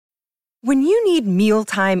When you need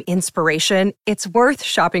mealtime inspiration, it's worth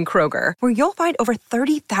shopping Kroger, where you'll find over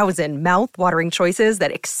 30,000 mouth-watering choices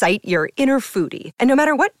that excite your inner foodie. And no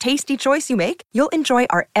matter what tasty choice you make, you'll enjoy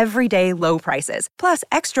our everyday low prices, plus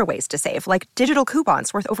extra ways to save, like digital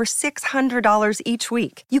coupons worth over $600 each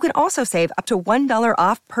week. You can also save up to $1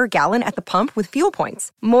 off per gallon at the pump with fuel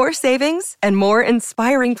points. More savings and more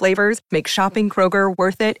inspiring flavors make shopping Kroger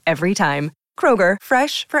worth it every time. Kroger,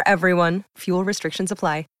 fresh for everyone. Fuel restrictions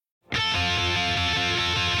apply.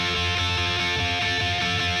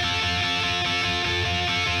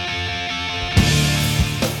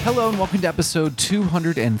 Hello and welcome to episode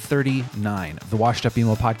 239 of the Washed Up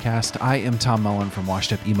Emo podcast. I am Tom Mullen from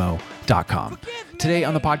washedupemo.com. Today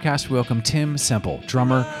on the podcast, we welcome Tim Semple,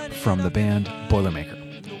 drummer from the band Boilermaker.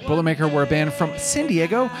 Boilermaker were a band from San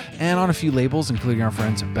Diego and on a few labels, including our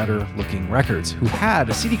friends at Better Looking Records, who had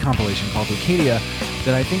a CD compilation called Arcadia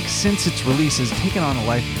that I think since its release has taken on a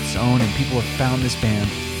life of its own, and people have found this band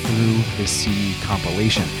through this CD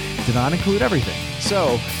compilation. It did not include everything.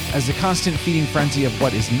 So, as the constant feeding frenzy of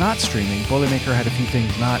what is not streaming, Boilermaker had a few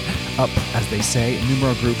things not up, as they say, and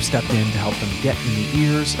Numero Group stepped in to help them get in the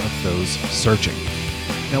ears of those searching.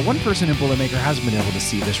 Now, one person in Boilermaker hasn't been able to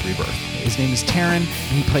see this rebirth. His name is Taryn, and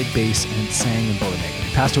he played bass and sang in Boilermaker.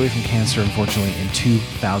 He passed away from cancer, unfortunately, in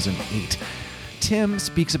 2008. Tim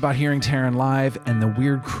speaks about hearing Taryn live and the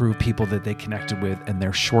weird crew people that they connected with in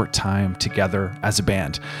their short time together as a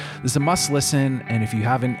band. This is a must listen, and if you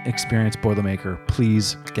haven't experienced Boilermaker,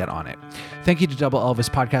 please get on it. Thank you to Double Elvis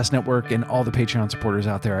Podcast Network and all the Patreon supporters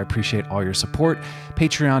out there. I appreciate all your support.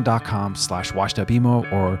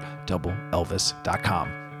 Patreon.com/washedupemo or doubleelvis.com.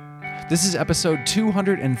 This is episode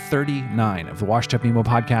 239 of the Washed Up Emo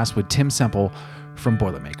podcast with Tim Semple from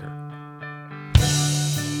Boilermaker.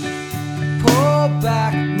 Pull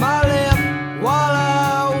back my lip while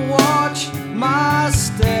I watch my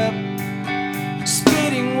step.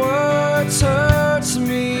 Spitting words hurts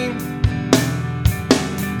me.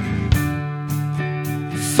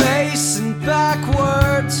 Facing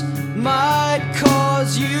backwards might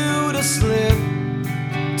cause you to slip,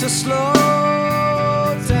 to slow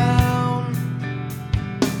down.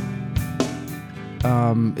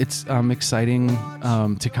 It's exciting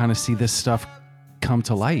to kind of see this stuff come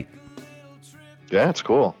to light. Yeah, it's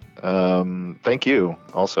cool. Thank you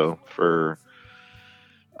also for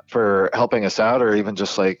helping us out, or even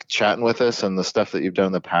just like chatting with us, and the stuff that you've done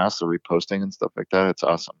in the past, the reposting and stuff like that. It's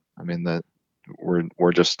awesome. I mean, that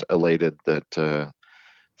we're just elated that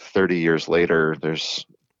 30 years later, there's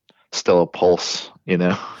still a pulse, you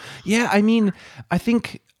know? Yeah, I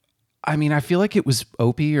feel like it was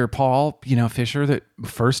Opie or Paul, Fisher that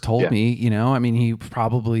first told me, he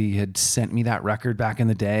probably had sent me that record back in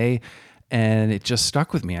the day, and it just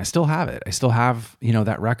stuck with me. I still have it. I still have,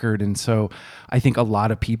 that record. And so I think a lot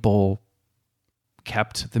of people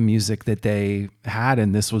kept the music that they had,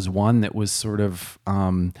 and this was one that was sort of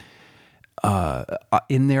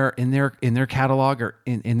in their catalog or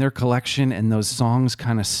in their collection, and those songs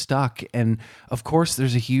kind of stuck. And of course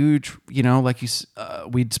there's a huge, like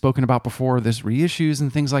we'd spoken about before, there's reissues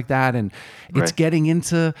and things like that. And it's getting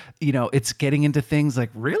into, things like,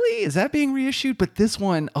 really, is that being reissued? But this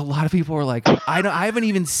one, a lot of people are like, I haven't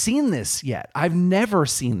even seen this yet. I've never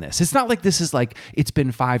seen this. It's not like this is like, it's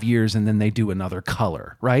been 5 years and then they do another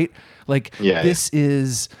color, right? Like this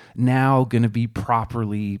is now going to be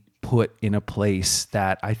properly put in a place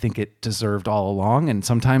that I think it deserved all along, and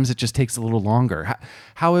sometimes it just takes a little longer.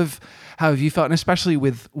 How have you felt, and especially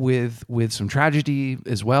with some tragedy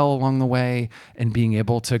as well along the way, and being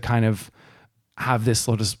able to kind of have this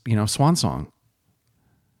little, swan song?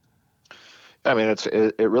 I mean,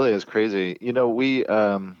 it really is crazy. We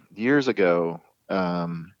years ago,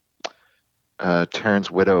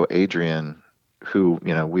 Taryn's widow Adrienne, who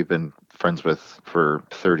we've been friends with for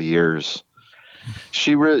 30 years.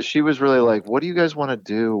 She was really like, what do you guys want to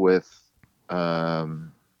do with the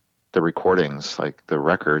recordings, like the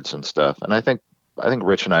records and stuff? And I think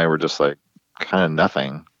Rich and I were just like, kind of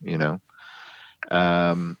nothing,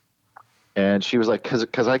 and she was like,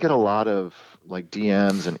 cause I get a lot of like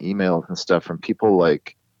DMs and emails and stuff from people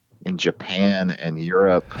like in Japan and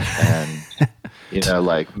Europe and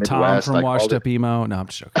like Midwest. Tom from like Washed Up Emo. No, I'm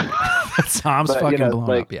just joking. Tom's fucking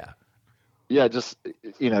blown up. Yeah. Yeah, just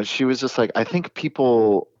she was just like, I think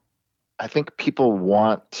people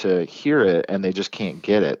want to hear it and they just can't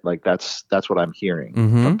get it. Like that's what I'm hearing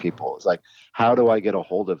from people. It's like, how do I get a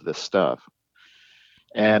hold of this stuff?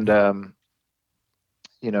 And at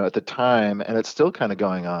the time, and it's still kind of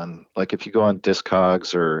going on, like if you go on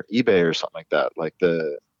Discogs or eBay or something like that, like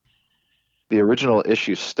the original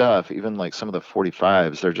issue stuff, even like some of the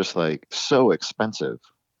 45s, they're just like so expensive.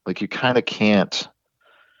 Like you kind of can't.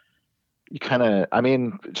 I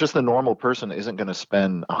mean, just the normal person isn't going to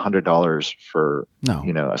spend $100 for, No. a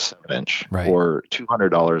 7-inch Right. or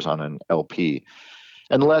 $200 on an LP,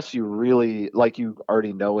 unless you really like you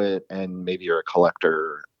already know it and maybe you're a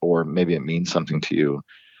collector or maybe it means something to you.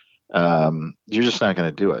 You're just not going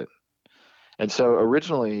to do it. And so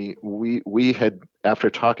originally we had, after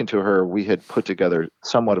talking to her, we had put together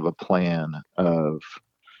somewhat of a plan of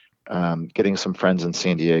getting some friends in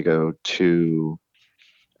San Diego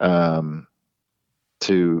um,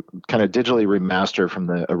 to kind of digitally remaster from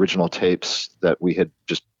the original tapes that we had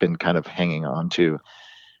just been kind of hanging on to.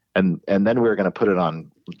 And then we were going to put it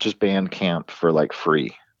on just Bandcamp for like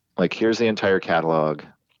free. Like, here's the entire catalog.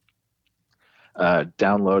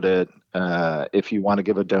 Download it. If you want to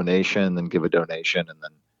give a donation, then give a donation. And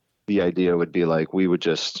then the idea would be like, we'd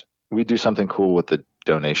do something cool with the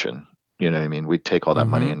donation. You know what I mean? We'd take all that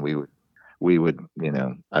money and we would,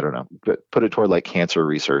 I don't know, put it toward like cancer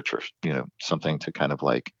research or, something to kind of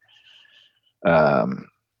like,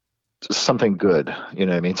 something good, you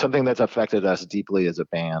know what I mean? Something that's affected us deeply as a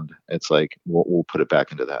band. It's like, we'll put it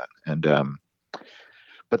back into that. And,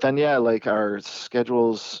 but then, yeah, like our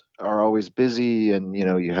schedules are always busy and,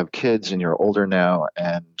 you have kids and you're older now.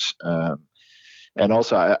 And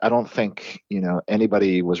also I don't think,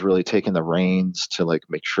 anybody was really taking the reins to like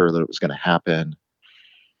make sure that it was going to happen.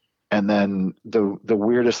 And then the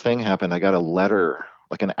weirdest thing happened. I got a letter,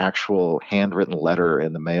 like an actual handwritten letter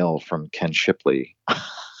in the mail from Ken Shipley.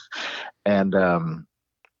 And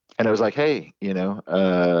it was like, hey,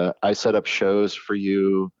 I set up shows for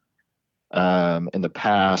you in the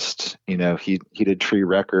past. He did Tree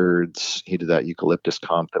Records. He did that Eucalyptus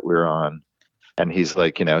comp that we were on. And he's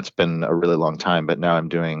like, it's been a really long time, but now I'm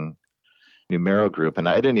doing Numero Group. And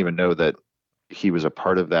I didn't even know that he was a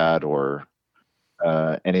part of that or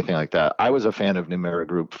anything like that. I was a fan of Numero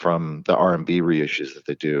Group from the R&B reissues that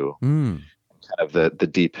they do, kind of the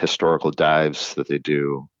deep historical dives that they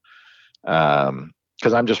do.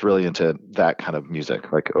 Because I'm just really into that kind of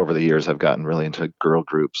music. Like over the years, I've gotten really into girl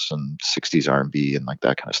groups and 60s R&B and like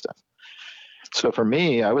that kind of stuff. So for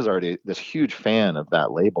me, I was already this huge fan of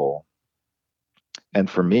that label. And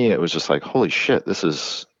for me, it was just like, holy shit, this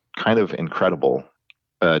is kind of incredible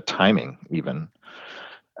timing even.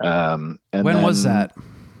 And when was that?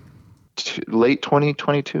 Late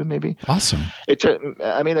 2022, maybe. Awesome. It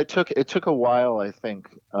took a while, I think,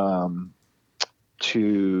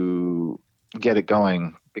 to get it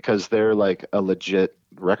going because they're like a legit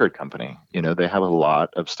record company. They have a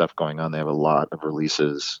lot of stuff going on. They have a lot of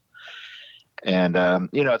releases. And,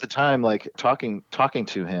 at the time, like talking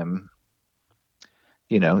to him,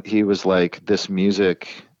 he was like, this music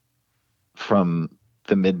from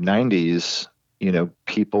the mid 90s,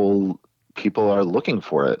 people are looking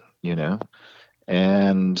for it,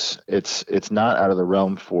 and it's not out of the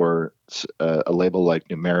realm for a label like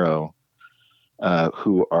Numero,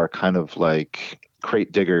 who are kind of like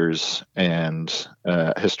crate diggers and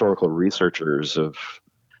historical researchers of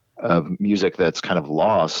music that's kind of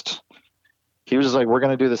lost. He was like, we're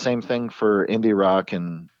going to do the same thing for indie rock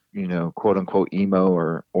and, quote unquote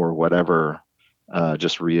emo or whatever,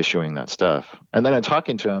 just reissuing that stuff. And then in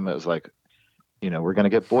talking to him, it was like, we're going to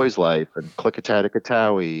get Boys Life and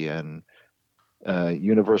Klickitat-Ikatowie and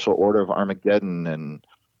Universal Order of Armageddon and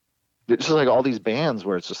it's just like all these bands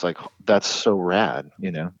where it's just like, that's so rad,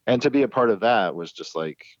 and to be a part of that was just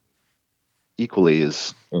like equally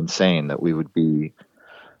as insane that we would be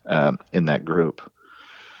in that group.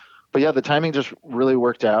 But yeah, the timing just really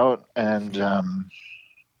worked out and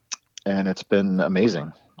it's been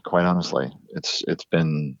amazing. Quite honestly, it's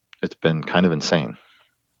been kind of insane.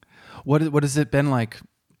 What has it been like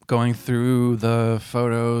going through the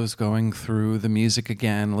photos, going through the music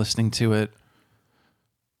again, listening to it?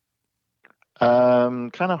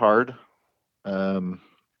 Kind of hard. But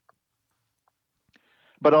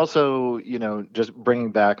also, just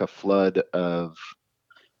bringing back a flood of,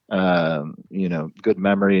 good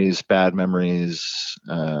memories, bad memories.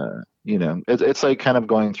 It's like kind of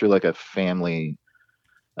going through like a family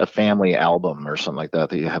album or something like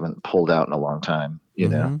that you haven't pulled out in a long time,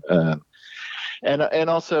 and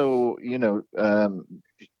also,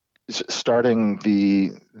 starting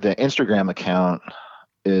the Instagram account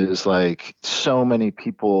is like so many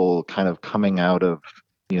people kind of coming out of,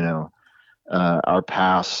 our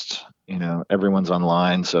past, everyone's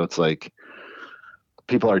online. So it's like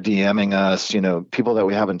people are DMing us, people that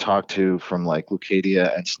we haven't talked to from like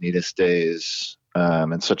Lucadia and Sneedus days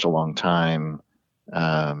in such a long time.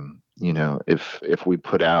 If we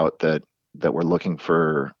put out that we're looking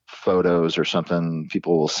for photos or something,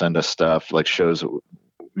 people will send us stuff like shows that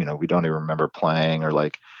we don't even remember playing, or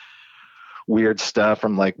like weird stuff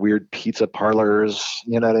from like weird pizza parlors,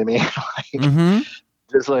 you know what I mean? Like Mm-hmm.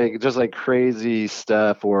 just like crazy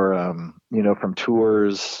stuff, or from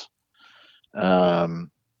tours.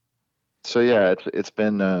 So yeah, it's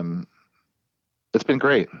been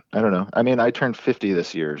great. I don't know. I mean, I turned 50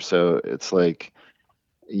 this year, so it's like,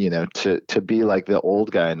 to be like the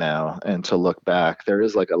old guy now and to look back, there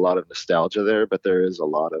is like a lot of nostalgia there, but there is a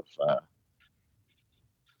lot of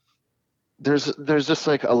there's just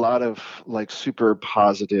like a lot of like super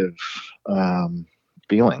positive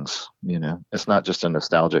feelings. It's not just a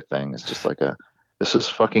nostalgic thing. It's just like this is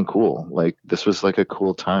fucking cool. Like this was like a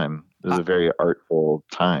cool time. It was a very artful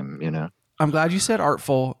time. I'm glad you said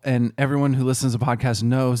artful, and everyone who listens to the podcast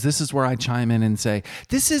knows this is where I chime in and say,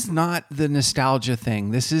 this is not the nostalgia thing.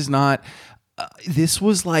 This is not, this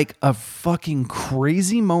was like a fucking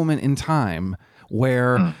crazy moment in time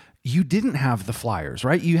where you didn't have the flyers,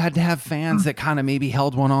 right? You had to have fans that kind of maybe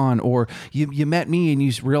held one on, or you met me and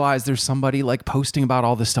you realized there's somebody like posting about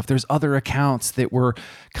all this stuff. There's other accounts that were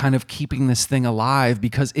kind of keeping this thing alive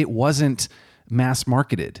because it wasn't mass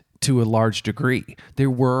marketed to a large degree. There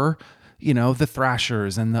were, the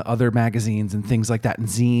Thrashers and the other magazines and things like that, and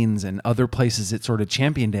zines and other places that sort of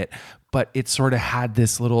championed it, but it sort of had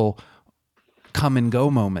this little come and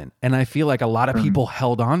go moment. And I feel like a lot of people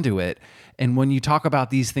held on to it. And when you talk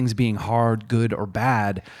about these things being hard, good, or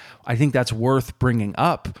bad, I think that's worth bringing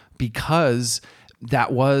up, because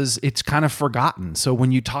it's kind of forgotten. So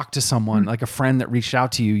when you talk to someone like a friend that reached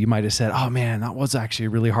out to you, you might have said, oh man, that was actually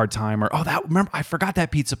a really hard time. Or, remember, I forgot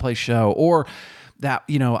that pizza place show, or that,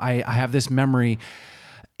 I have this memory.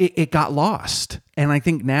 It got lost. And I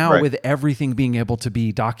think now with everything being able to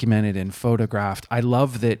be documented and photographed, I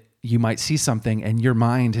love that you might see something and your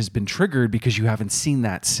mind has been triggered because you haven't seen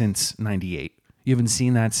that since 98. You haven't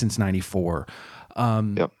seen that since 94.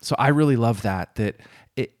 So I really love that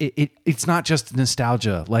it's not just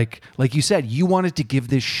nostalgia. Like you said, you wanted to give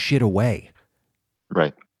this shit away.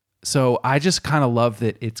 Right. So I just kind of love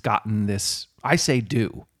that it's gotten this, I say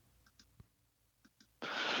do.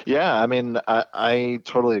 Yeah, I mean, I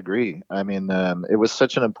totally agree. I mean, it was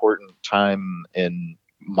such an important time in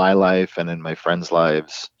my life and in my friends'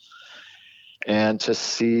 lives. And to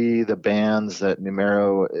see the bands that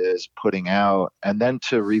Numero is putting out, and then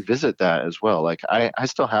to revisit that as well. Like I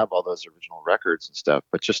still have all those original records and stuff,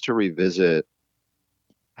 but just to revisit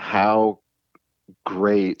how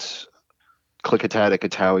great Klickitat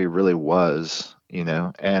Katawi really was,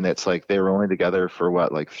 and it's like they were only together for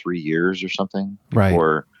what, like 3 years or something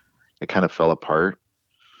before it kind of fell apart.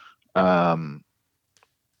 Yeah,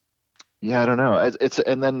 I don't know. It's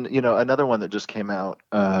and then another one that just came out,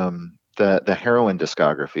 the Heroin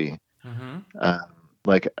discography.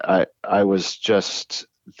 Like I was just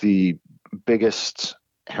the biggest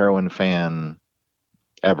Heroin fan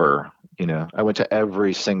ever. I went to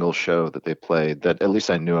every single show that they played that at least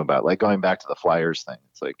I knew about. Like going back to the Flyers thing,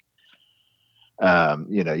 it's like,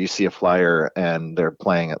 you see a flyer and they're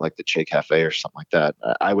playing at like the Che Cafe or something like that.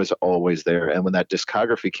 I was always there. And when that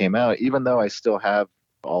discography came out, even though I still have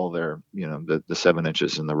all their, the 7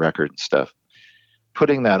 inches and the record and stuff,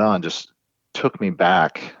 putting that on just took me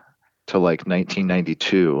back to like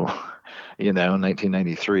 1992,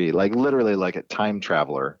 1993, like literally like a time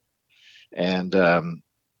traveler. And,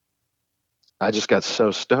 I just got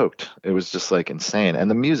so stoked. It was just like insane.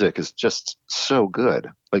 And the music is just so good.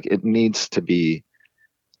 Like it needs to be,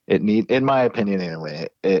 in my opinion anyway,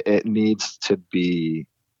 it needs to be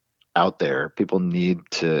out there. People need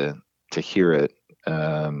to hear it.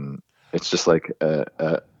 It's just like, yeah,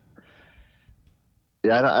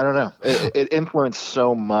 I don't know. It influenced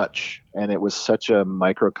so much, and it was such a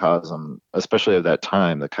microcosm, especially of that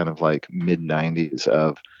time, the kind of like mid 90s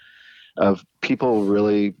of people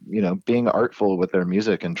really, being artful with their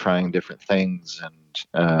music and trying different things. And,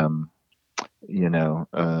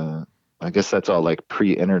 I guess that's all like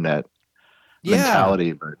pre-internet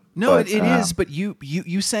mentality. It is. But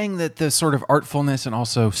you saying that the sort of artfulness and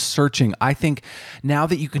also searching, I think now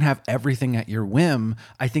that you can have everything at your whim,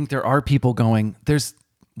 I think there are people going,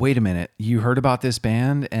 wait a minute, you heard about this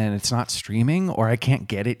band and it's not streaming, or I can't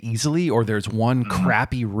get it easily, or there's one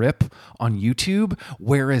crappy rip on YouTube.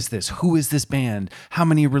 Where is this? Who is this band? How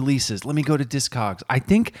many releases? Let me go to Discogs. I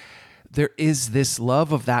think there is this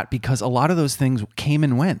love of that because a lot of those things came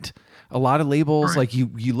and went. A lot of labels, like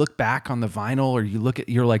you look back on the vinyl, or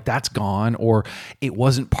you're like, that's gone, or it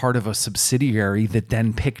wasn't part of a subsidiary that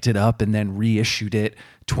then picked it up and then reissued it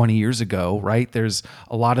 20 years ago, right? There's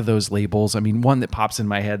a lot of those labels. I mean, one that pops in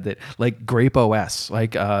my head that like Grape OS,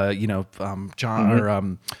 like, John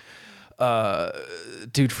or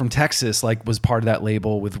dude from Texas, like was part of that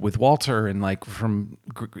label with Walter, and like from,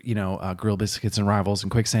 Grill Biscuits and Rivals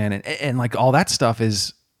and Quicksand, and like all that stuff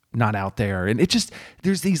is not out there. And it just,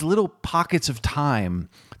 there's these little pockets of time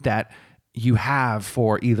that you have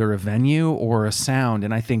for either a venue or a sound.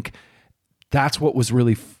 And I think that's what was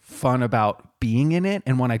really fun about being in it.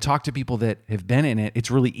 And when I talk to people that have been in it,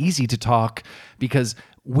 it's really easy to talk because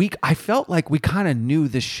I felt like we kind of knew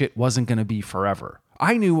this shit wasn't going to be forever.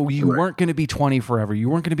 I knew you weren't going to be 20 forever. You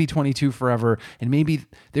weren't going to be 22 forever. And maybe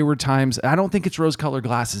there were times, I don't think it's rose-colored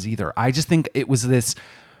glasses either. I just think it was this,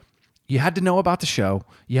 you had to know about the show,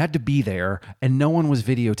 you had to be there, and no one was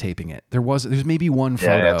videotaping it. There's maybe one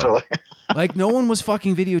photo. Yeah, totally. Like no one was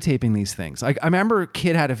fucking videotaping these things. Like I remember a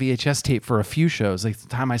kid had a VHS tape for a few shows. Like the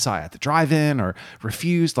time I saw it at the drive-in or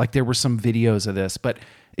Refused, like there were some videos of this, but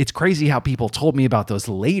it's crazy how people told me about those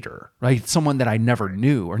later, right? Someone that I never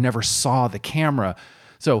knew or never saw the camera.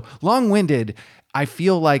 So long-winded, I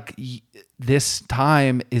feel like this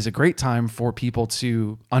time is a great time for people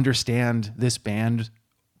to understand this band,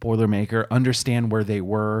 Boilermaker, understand where they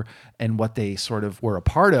were and what they sort of were a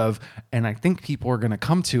part of. And I think people are going to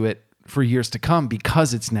come to it for years to come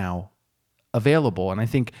because it's now available. And I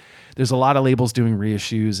think there's a lot of labels doing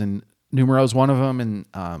reissues, and Numero's one of them. And,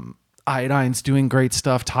 Iodine's doing great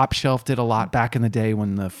stuff. Top Shelf did a lot back in the day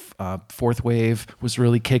when the fourth wave was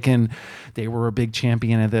really kicking. They were a big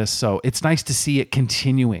champion of this. So it's nice to see it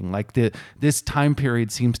continuing. Like this time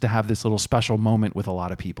period seems to have this little special moment with a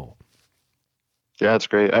lot of people. Yeah, it's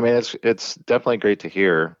great. I mean, it's definitely great to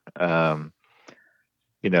hear. I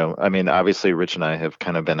mean, obviously Rich and I have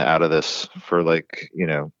kind of been out of this for like,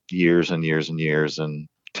 years and years and years, and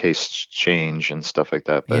tastes change and stuff like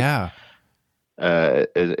that. But yeah.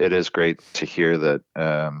 It is great to hear that,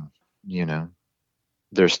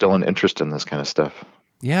 there's still an interest in this kind of stuff.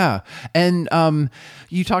 Yeah. And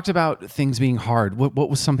you talked about things being hard. What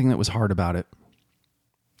was something that was hard about it?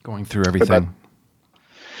 Going through everything.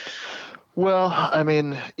 Well, I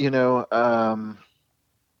mean, I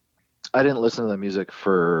didn't listen to the music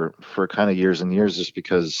for kind of years and years just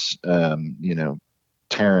because, Taryn,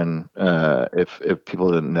 if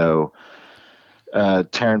people didn't know,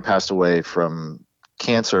 Taryn passed away from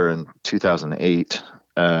cancer in 2008.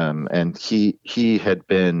 And he had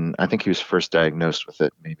been, I think he was first diagnosed with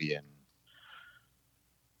it maybe in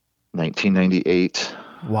 1998.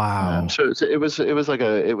 Wow. So it was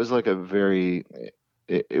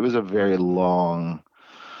a very long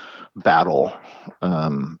battle.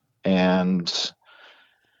 And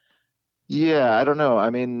yeah, I don't know. I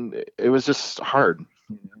mean, it was just hard.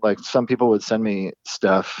 Like some people would send me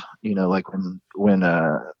stuff, like when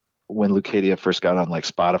Lucadia first got on like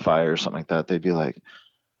Spotify or something like that, they'd be like,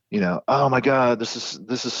 oh my God, this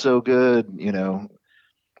is so good.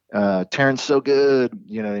 Terrence's so good.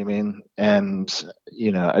 You know what I mean? And,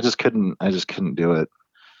 I just couldn't do it.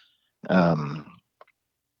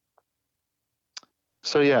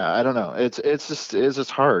 So yeah, I don't know. It's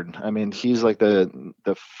just hard. I mean, he's like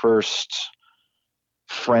the first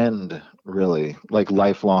friend, really, like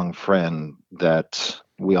lifelong friend that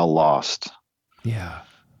we all lost. Yeah.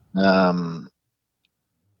 And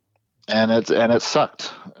it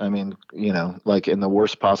sucked. I mean, like in the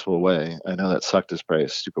worst possible way. I know that sucked is probably a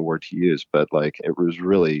stupid word to use, but like it was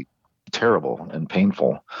really terrible and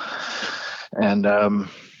painful. And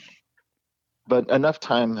but enough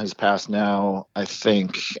time has passed now, I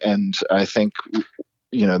think, and I think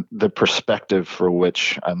the perspective for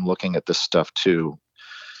which I'm looking at this stuff too.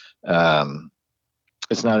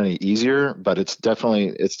 It's not any easier, but it's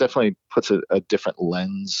definitely puts a different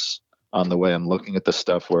lens on the way I'm looking at this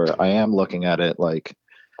stuff, where I am looking at it like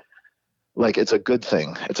it's a good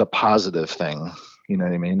thing. It's a positive thing. You know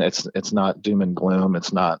what I mean? It's not doom and gloom.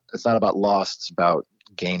 It's not about loss. It's about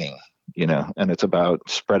gaining, and it's about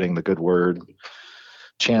spreading the good word,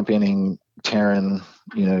 championing Taryn.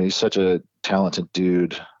 He's such a talented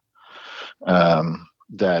dude,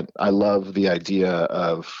 that I love the idea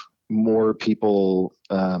of more people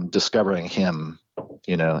discovering him,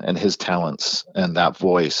 and his talents and that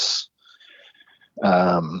voice.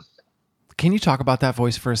 Can you talk about that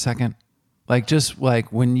voice for a second? Like, just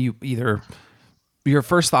like when you either your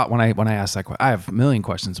first thought when I asked that question, I have a million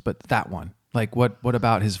questions, but that one, like what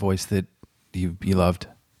about his voice that you loved?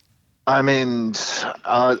 I mean,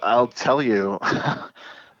 I'll tell you.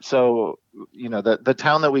 So, the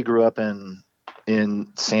town that we grew up in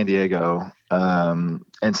San Diego,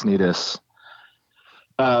 Encinitas,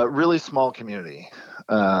 really small community.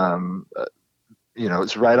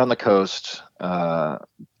 It's right on the coast,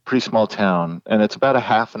 pretty small town, and it's about a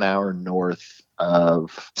half an hour north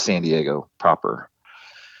of San Diego proper.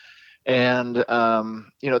 And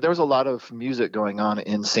there was a lot of music going on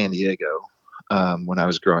in San Diego when I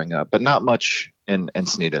was growing up, but not much in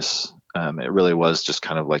Encinitas. It really was just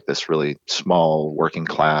kind of like this really small working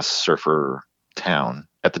class surfer town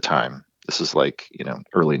at the time. This is like,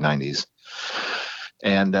 early 90s.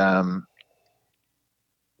 And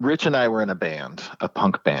Rich and I were in a band, a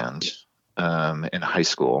punk band, in high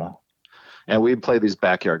school. And we'd play these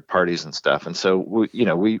backyard parties and stuff. And so,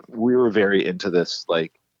 we were very into this,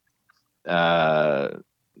 like,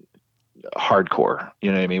 hardcore.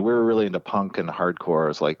 You know what I mean? We were really into punk and hardcore. It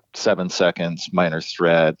was like 7 Seconds, Minor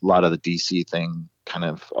Threat, a lot of the DC thing, kind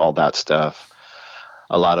of all that stuff.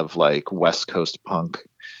 A lot of like West Coast punk.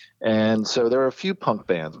 And so there were a few punk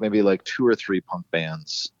bands, maybe like 2 or 3 punk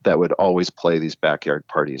bands that would always play these backyard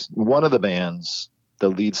parties. One of the bands, the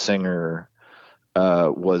lead singer,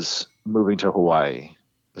 was moving to Hawaii.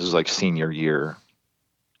 This was like senior year.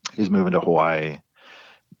 He's moving to Hawaii.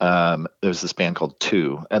 There was this band called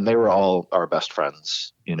Two, and they were all our best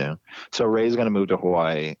friends, So Ray's going to move to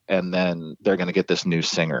Hawaii, and then they're going to get this new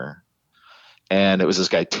singer. And it was this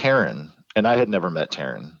guy, Taryn, and I had never met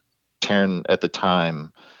Taryn. Taryn at the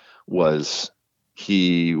time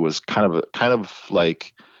he was kind of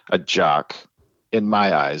like a jock in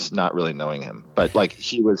my eyes, not really knowing him, but like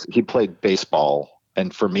he played baseball.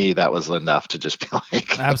 And for me, that was enough to just be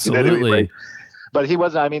like, absolutely. But he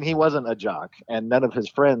wasn't a jock, and none of his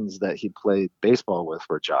friends that he played baseball with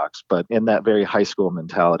were jocks. But in that very high school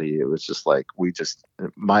mentality, it was just like,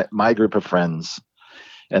 my group of friends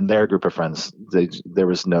and their group of friends, we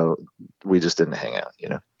just didn't hang out,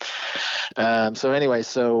 So anyway,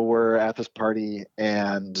 so we're at this party,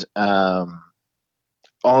 and all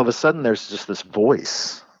of a sudden there's just this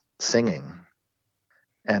voice singing,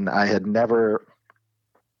 and I had never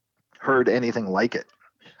heard anything like it.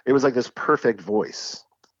 It was like this perfect voice.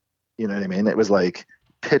 You know what I mean? It was like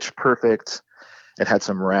pitch perfect. It had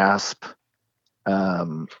some rasp.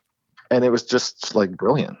 And it was just like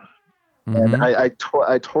brilliant. Mm-hmm. And I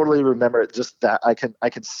totally remember it, just that I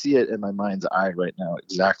can see it in my mind's eye right now,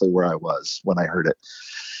 exactly where I was when I heard it.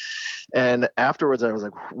 And afterwards I was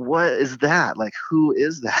like, what is that? Like, who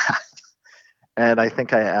is that? And I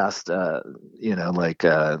think I asked, their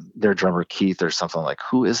drummer Keith or something, like,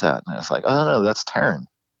 who is that? And I was like, oh no, that's Taryn.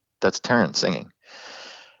 That's Terrence singing.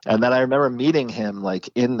 And then I remember meeting him like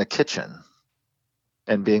in the kitchen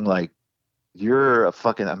and being like, you're a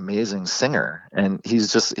fucking amazing singer. And he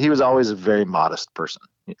was always a very modest person.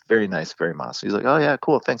 Very nice, very modest. He's like, oh yeah,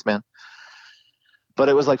 cool. Thanks, man. But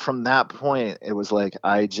it was like, from that point, it was like,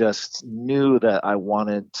 I just knew that I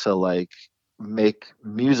wanted to like make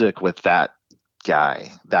music with that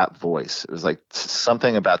guy, that voice. It was like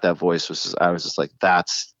something about that voice I was just like,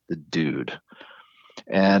 that's the dude.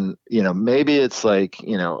 And, maybe it's like,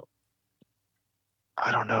 I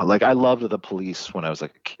don't know. Like, I loved The Police when I was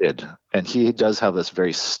like a kid, and he does have this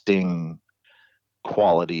very sting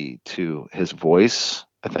quality to his voice,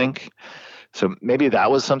 I think. So maybe that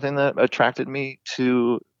was something that attracted me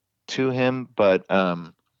to him. But I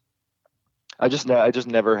just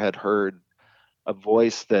never had heard a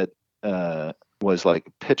voice that was like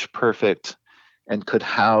pitch perfect and could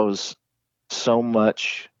house so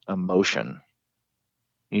much emotion.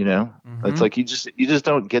 Mm-hmm. It's like you just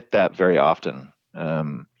don't get that very often.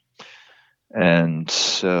 And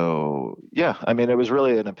so, yeah, I mean, it was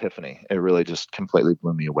really an epiphany. It really just completely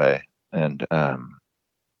blew me away. And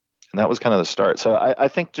that was kind of the start. So I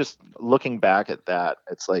think, just looking back at that,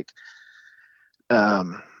 it's like,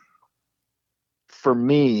 for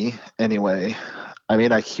me anyway, I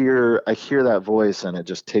mean, I hear that voice and it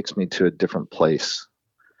just takes me to a different place.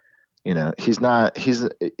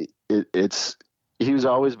 He's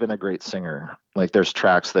always been a great singer. Like, there's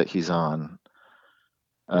tracks that he's on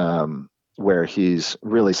where he's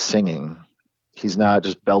really singing. He's not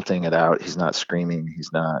just belting it out. He's not screaming.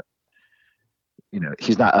 He's not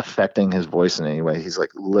affecting his voice in any way. He's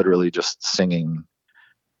like literally just singing.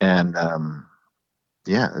 And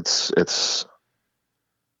yeah, it's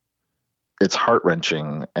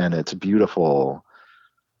heart-wrenching, and it's beautiful,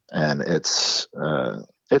 and it's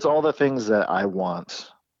all the things that I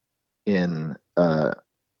want in a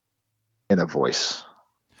voice,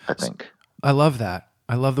 I think. I love that.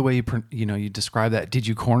 I love the way you describe that. Did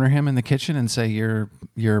you corner him in the kitchen and say,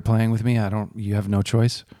 you're playing with me? You have no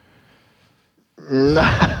choice?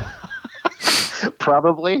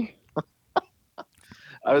 Probably.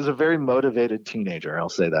 I was a very motivated teenager, I'll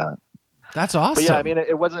say that. That's awesome. But yeah, I mean,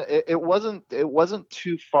 it wasn't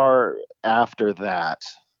too far after that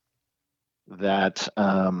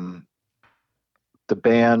the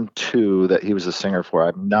band Two that he was a singer for,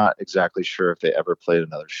 I'm not exactly sure if they ever played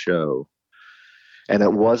another show. And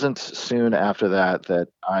it wasn't soon after that that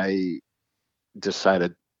I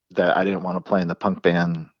decided that I didn't want to play in the punk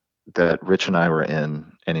band that Rich and I were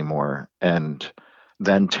in anymore. And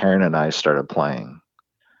then Taryn and I started playing.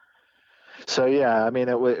 So yeah, I mean,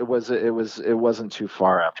 it wasn't too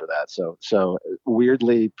far after that. So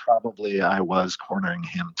weirdly, probably I was cornering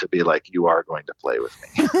him to be like, you are going to play with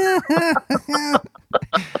me.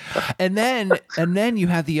 And then you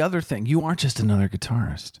had the other thing. You aren't just another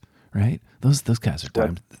guitarist, right? Those guys are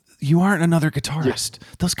dime. You aren't another guitarist. Yeah.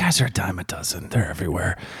 Those guys are a dime a dozen. They're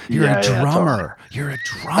everywhere. You're a drummer. Totally. You're a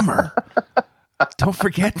drummer. Don't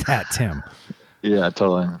forget that, Tim. Yeah,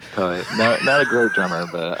 totally. Not a great drummer,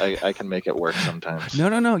 but I can make it work sometimes.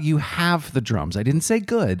 No. You have the drums. I didn't say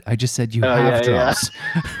good. I just said you have drums.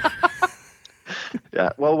 Yeah.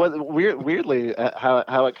 Well, weirdly,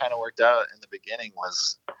 how it kind of worked out in the beginning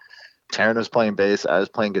was Taryn was playing bass, I was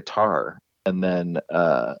playing guitar, and then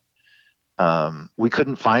we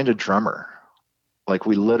couldn't find a drummer. Like,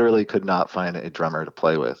 we literally could not find a drummer to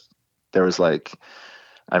play with. There was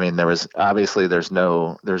obviously there's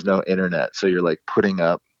no internet, so you're like putting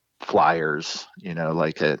up flyers,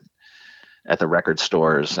 like at the record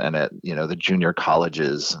stores and at the junior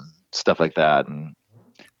colleges and stuff like that. And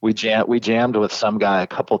we jammed with some guy a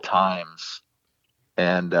couple times,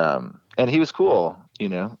 and he was cool,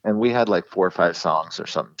 and we had like 4 or 5 songs or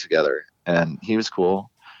something together, and he was cool.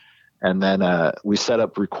 And then we set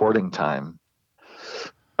up recording time.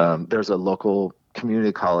 There's a local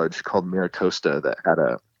community college called Miracosta that had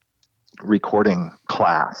a recording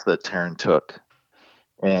class that Taryn took,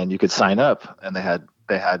 and you could sign up, and they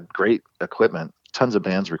had great equipment, tons of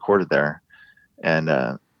bands recorded there. And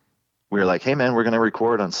we were like, hey man, we're going to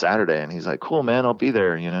record on Saturday. And he's like, cool, man, I'll be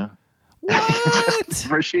there,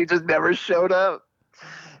 What? She just never showed up.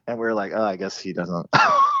 And we were like, oh, I guess he doesn't,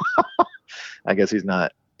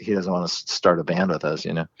 he doesn't want to start a band with us,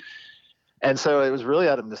 And so it was really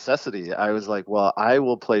out of necessity. I was like, well, I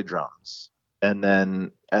will play drums. And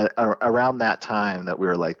then around that time that we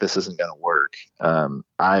were like, this isn't going to work.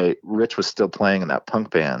 Rich was still playing in that punk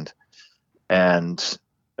band, and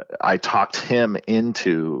I talked him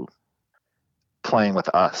into playing with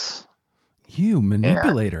us. You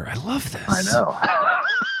manipulator. I love this. I know.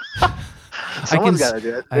 Someone's got to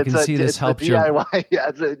do it. I can see this helped you. DIY.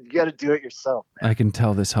 Yeah, you got to do it yourself, man. I can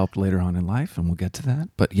tell this helped later on in life, and we'll get to that.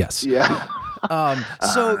 But yes. Yeah.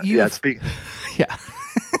 So you. Yeah. Yeah.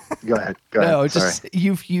 Go ahead. No, just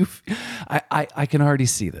you've. I can already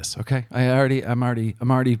see this. Okay, I'm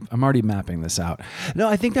already mapping this out. No,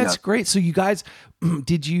 I think that's great. So you guys,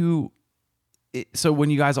 so when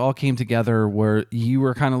you guys all came together, where you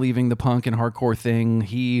were kind of leaving the punk and hardcore thing,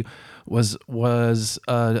 he was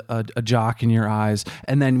a jock in your eyes,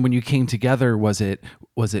 and then when you came together, was it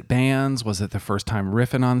bands? Was it the first time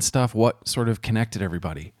riffing on stuff? What sort of connected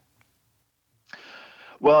everybody?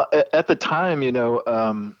 Well, at the time,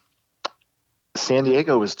 San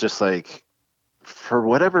Diego was just like, for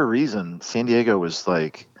whatever reason, San Diego was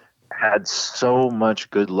like, had so much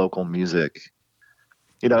good local music.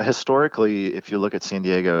 Historically, if you look at San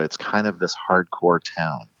Diego, it's kind of this hardcore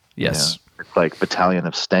town. Yes. It's like Battalion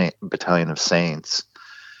of Saints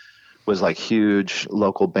was like huge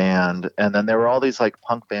local band. And then there were all these like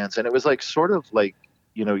punk bands, and it was like sort of like,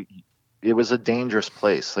 it was a dangerous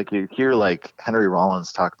place. Like, you hear like Henry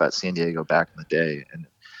Rollins talk about San Diego back in the day, and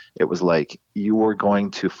it was like, you were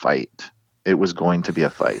going to fight. It was going to be a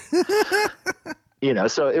fight.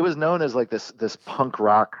 So it was known as like this punk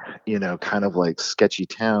rock, kind of like sketchy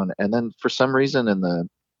town. And then for some reason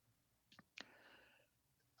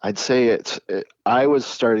I'd say I was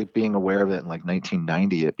started being aware of it in like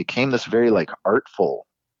 1990. It became this very like artful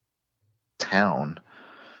town.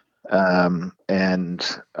 And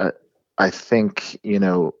I think,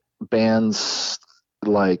 bands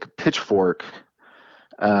like Pitchfork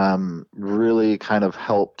really kind of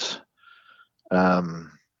helped.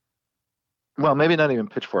 Well, maybe not even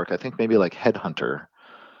Pitchfork. I think maybe like Headhunter,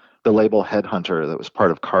 the label Headhunter that was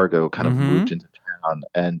part of Cargo, kind of moved into town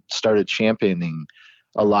and started championing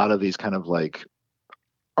a lot of these kind of like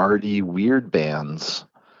arty weird bands,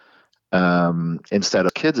 instead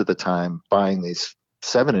of kids at the time buying these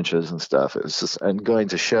 7-inches and stuff. It was just, and going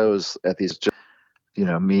to shows at these,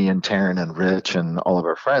 me and Taryn and Rich and all of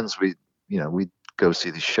our friends, we'd go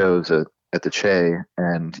see these shows at the Che,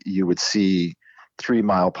 and you would see 3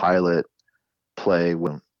 Mile Pilot play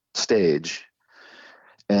stage,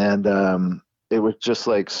 and it was just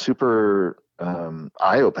like super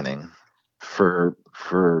eye-opening for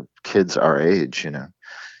kids our age.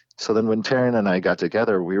 So then when Taryn and I got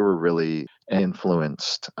together, we were really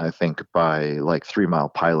influenced, I think, by like 3 Mile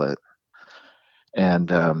Pilot,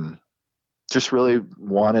 and just really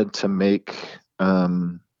wanted to make,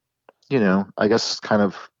 I guess kind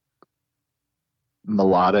of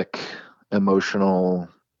melodic, emotional,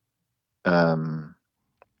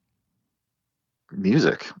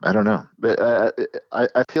 music. I don't know, but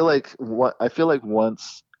I feel like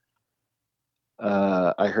once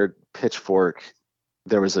I heard Pitchfork,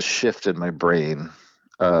 there was a shift in my brain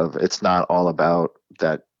of it's not all about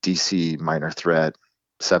that DC minor threat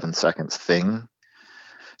 7 seconds thing.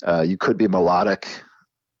 You could be melodic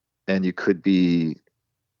and you could be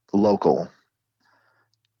local,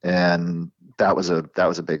 and that was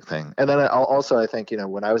a big thing. And then I think,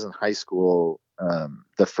 when I was in high school,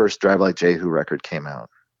 the first Drive Like Jehu record came out,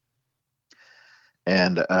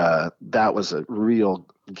 and that was a real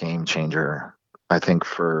game changer, I think,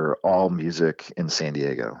 for all music in San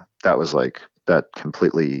Diego. That was like, that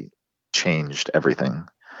completely changed everything.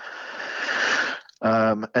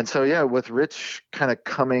 And so, yeah, with Rich kind of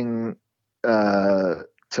coming to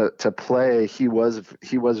play, he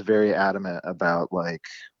was very adamant about, like,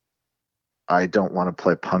 I don't want to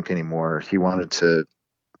play punk anymore. He wanted to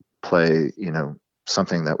play,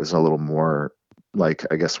 something that was a little more like,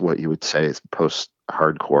 I guess what you would say is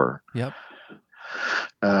post-hardcore. Yep.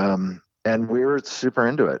 And we were super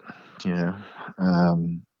into it,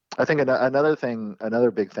 I think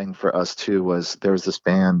another big thing for us too was there was this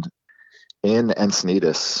band in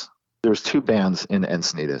Encinitas. There was 2 bands in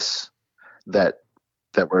Encinitas that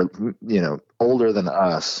were, older than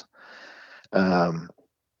us, that,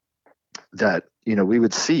 we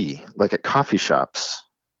would see like at coffee shops,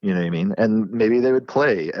 you know what I mean? And maybe they would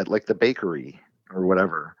play at like the bakery or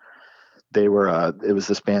whatever. They were, it was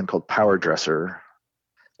this band called Power Dresser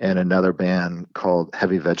and another band called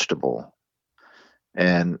Heavy Vegetable.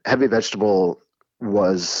 And Heavy Vegetable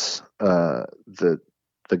was the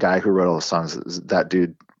guy who wrote all the songs, that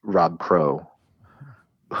dude Rob Crow,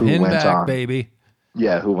 who went on, baby.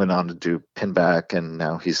 Yeah, who went on to do Pinback, and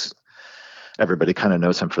now everybody kind of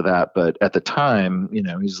knows him for that. But at the time,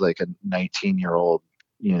 he's like a 19-year-old,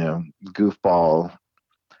 goofball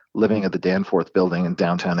living at the Danforth building in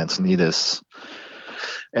downtown Encinitas.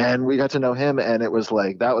 And we got to know him, and it was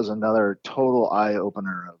like, that was another total eye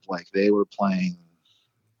opener of, like, they were playing,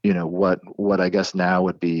 what I guess now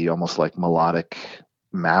would be almost like melodic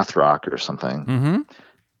math rock or something. Mm-hmm.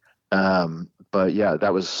 But yeah,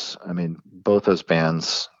 that was, both those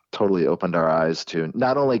bands totally opened our eyes to,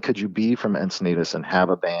 not only could you be from Encinitas and have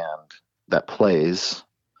a band that plays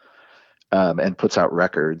and puts out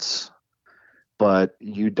records, but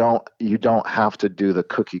you don't have to do the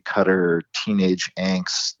cookie cutter teenage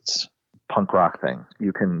angst punk rock thing.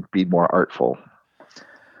 You can be more artful.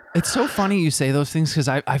 It's so funny you say those things, because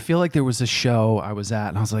I feel like there was a show I was at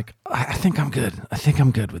and I was like, I think I'm good. I think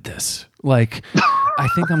I'm good with this. Like, I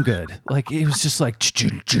think I'm good. Like, it was just like,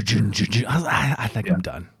 I think I'm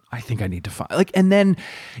done. I think I need to find, like, and then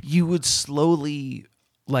you would slowly,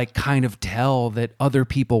 like, kind of tell that other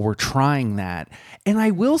people were trying that. And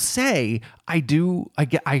I will say, I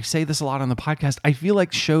say this a lot on the podcast, I feel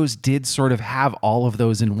like shows did sort of have all of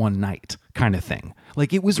those in one night kind of thing.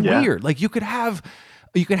 Like, it was weird. Like, you could have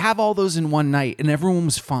all those in one night and everyone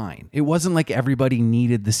was fine. It wasn't like everybody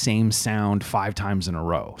needed the same sound 5 times in a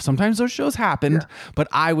row. Sometimes those shows happened, but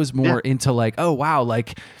I was more into, like, oh wow,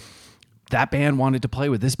 like, that band wanted to play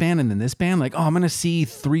with this band and then this band, like, oh, I'm going to see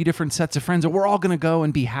 3 different sets of friends and we're all going to go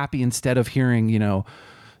and be happy, instead of hearing, all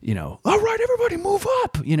right, everybody move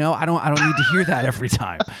up. I don't need to hear that every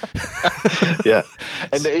time. Yeah.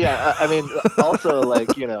 And also, like,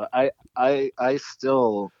 I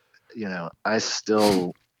still, I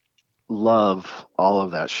still love all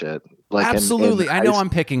of that shit. Like, absolutely. I know I'm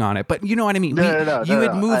picking on it, but you know what I mean? No, you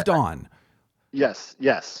had moved on. Yes.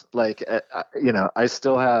 Like, I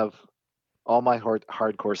still have all my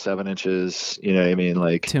hardcore 7 inches. You know what I mean?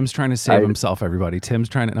 Like, Tim's trying to save himself, everybody. Tim's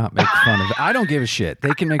trying to not make fun of it. I don't give a shit.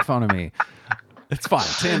 They can make fun of me. It's fine,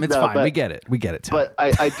 Tim. It's fine. We get it, Tim. But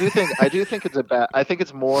I do think it's about. I think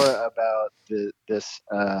it's more about this.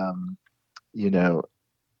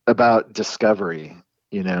 About discovery.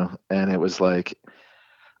 And it was like,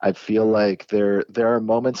 I feel like there are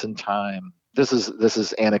moments in time. This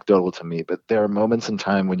is anecdotal to me, but there are moments in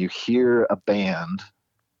time when you hear a band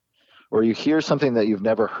or you hear something that you've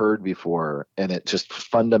never heard before, and it just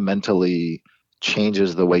fundamentally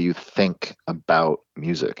changes the way you think about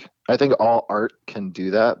music. I think all art can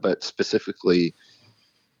do that, but specifically,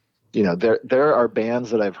 there are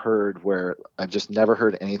bands that I've heard where I've just never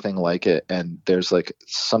heard anything like it, and there's like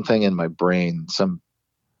something in my brain, something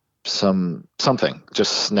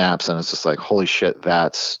just snaps, and it's just like, holy shit,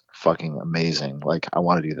 that's fucking amazing. Like, I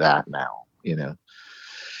want to do that now,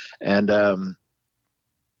 And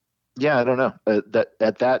yeah, I don't know. That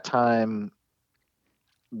at that time,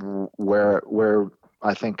 where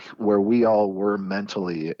I think where we all were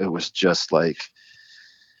mentally, it was just like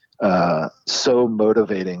so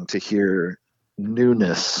motivating to hear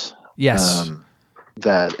newness. Yes. Um,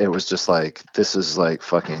 that it was just like, this is like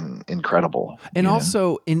fucking incredible, And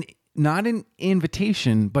also in not an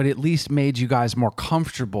invitation, but at least made you guys more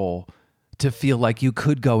comfortable to feel like you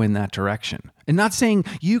could go in that direction. And not saying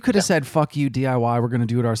you could have said, fuck you, DIY, we're going to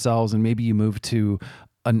do it ourselves. And maybe you moved to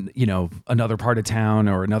another part of town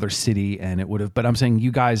or another city and it would have, but I'm saying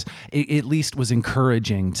you guys, it at least was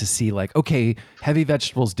encouraging to see like, okay, Heavy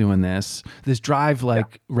Vegetables doing this Drive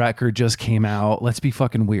record just came out. Let's be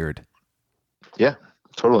fucking weird. Yeah,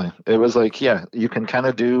 totally. It was like, yeah, you can kind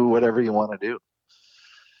of do whatever you want to do.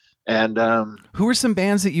 And who are some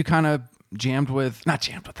bands that you kind of jammed with? Not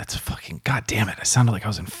jammed with. That's fucking, god damn it. I sounded like I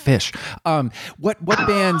was in Fish. What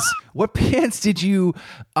bands did you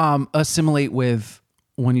assimilate with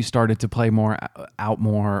when you started to play more out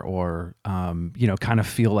more, or kind of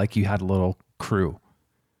feel like you had a little crew,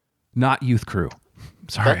 not youth crew?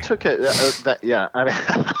 Sorry. That took it. Yeah, I mean,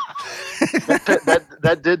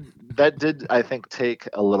 that did I think take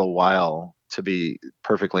a little while, to be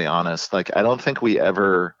perfectly honest. Like, I don't think we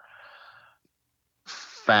ever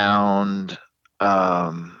found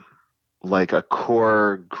like a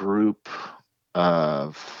core group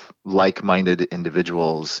of like-minded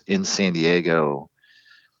individuals in San Diego.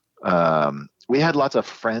 We had lots of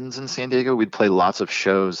friends in San Diego. We'd play lots of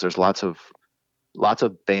shows. There's lots of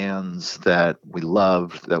bands that we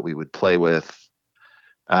loved that we would play with.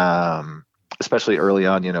 Especially early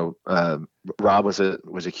on, Rob was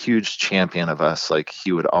a huge champion of us. Like,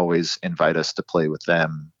 he would always invite us to play with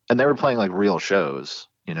them, and they were playing like real shows,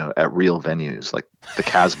 at real venues, like the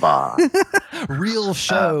Casbah. Real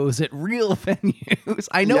shows at real venues.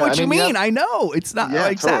 I know what you mean. Yeah. I know it's not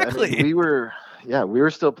exactly. Totally. I mean, we were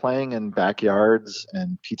still playing in backyards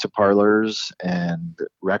and pizza parlors and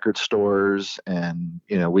record stores, and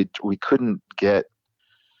we couldn't get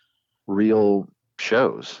real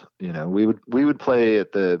shows. We would play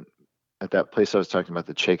at that place I was talking about,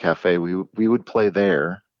 the Che Cafe. We would play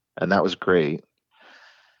there, and that was great.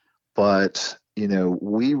 But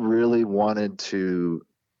we really wanted to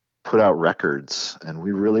put out records, and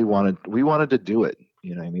we wanted to do it.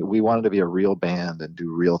 I mean, we wanted to be a real band and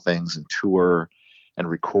do real things and tour and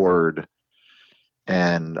record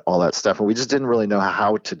and all that stuff. And we just didn't really know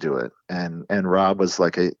how to do it. And Rob was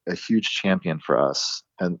like a huge champion for us.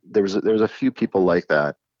 And there was a few people like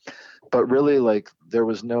that, but really, like, there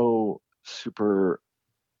was no super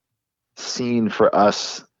scene for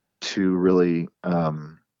us to really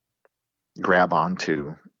grab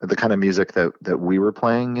onto the kind of music that we were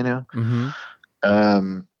playing, Mm-hmm.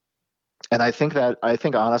 And I think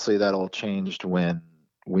honestly that all changed when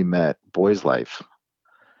we met Boys Life.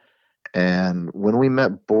 And when we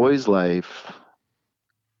met Boys Life,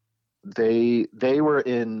 they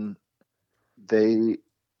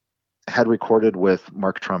had recorded with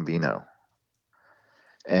Mark Trombino,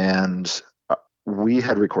 and we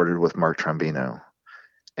had recorded with Mark Trombino.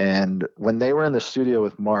 And when they were in the studio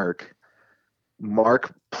with Mark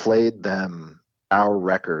played them our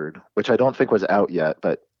record, which I don't think was out yet,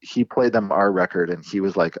 but he played them our record, and he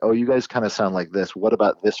was like, "Oh, you guys kind of sound like this. What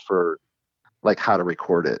about this for like how to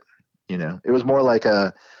record it?" It was more like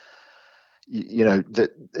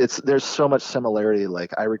there's so much similarity.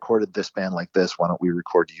 Like, I recorded this band like this. Why don't we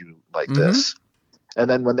record you like this? And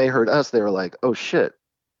then when they heard us, they were like, "Oh shit.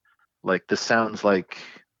 Like, this sounds like,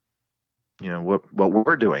 what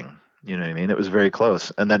we're doing." You know what I mean? It was very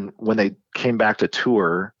close. And then when they came back to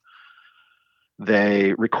tour,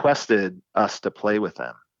 they requested us to play with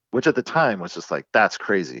them, which at the time was just like, that's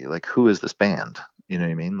crazy. Like, who is this band? You know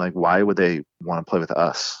what I mean? Like, why would they want to play with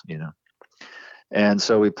us? And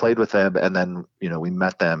so we played with them, and then, we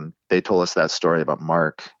met them. They told us that story about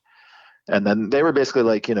Mark. And then they were basically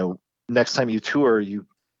like, next time you tour, you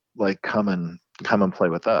like come and play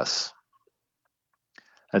with us.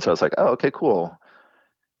 And so I was like, oh, okay, cool.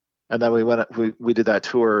 And then we did that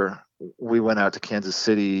tour. We went out to Kansas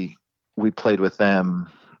City. We played with them.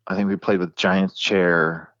 I think we played with Giant's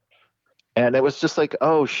Chair. And it was just like,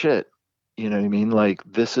 oh shit. You know what I mean? Like,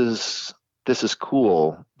 this is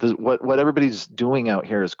cool. What everybody's doing out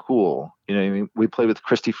here is cool. You know what I mean? We played with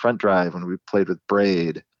Christie Front Drive, and we played with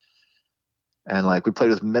Braid, and like we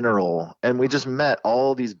played with Mineral, and we just met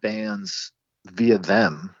all these bands via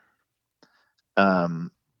them. And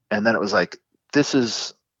then it was like, this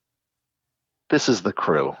is the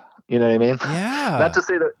crew. You know what I mean? Yeah.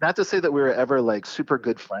 Not to say that we were ever like super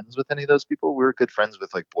good friends with any of those people. We were good friends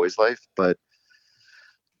with like Boys Life, but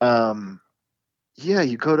yeah,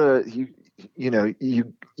 you go to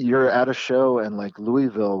you're at a show in like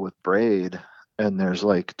Louisville with Braid, and there's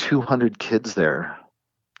like 200 kids there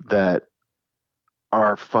that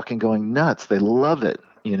are fucking going nuts. They love it,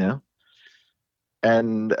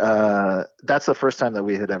 and that's the first time that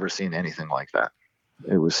we had ever seen anything like that.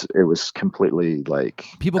 It was completely like,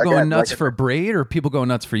 People going again, nuts for Braid or people going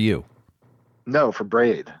nuts for you? no, for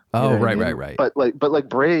Braid. Oh, What I right, mean? right. But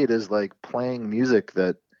Braid is like playing music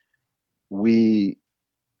that we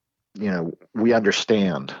we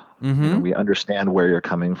understand. Mm-hmm. We understand where you're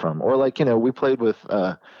coming from. Or like, we played with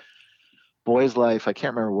Boys Life. I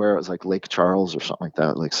can't remember where. It was like Lake Charles or something like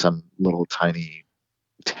that, like some little tiny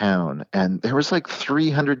town. And there was like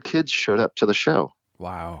 300 kids showed up to the show.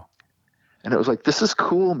 Wow. And it was like, this is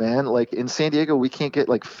cool, man. Like in San Diego, we can't get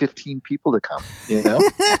like 15 people to come,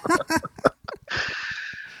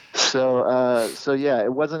 So yeah,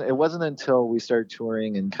 it wasn't until we started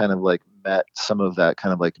touring and kind of like met some of that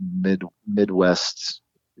kind of like Midwest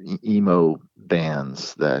emo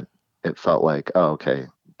bands that it felt like, oh, okay,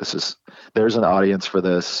 there's an audience for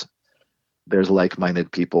this. There's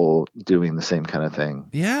like-minded people doing the same kind of thing.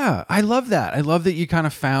 Yeah, I love that. I love that you kind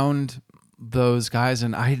of found those guys,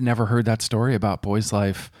 and I had never heard that story about Boys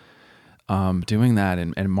Life doing that.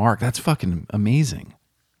 And Mark, that's fucking amazing.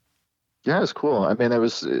 Yeah, it's cool. I mean, it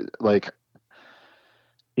was like,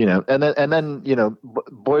 and then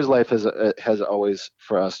Boys Life has always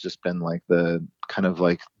for us just been like the kind of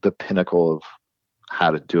like the pinnacle of how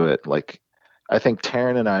to do it. Like, I think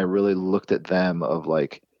Taryn and I really looked at them of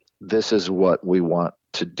like, this is what we want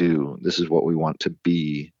to do. This is what we want to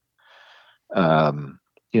be.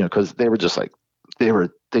 Because they were just like,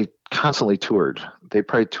 they constantly toured. They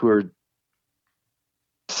probably toured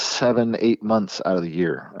 7-8 months out of the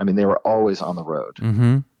year. I mean, they were always on the road.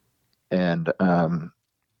 Mm-hmm. And,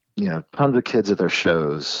 tons of kids at their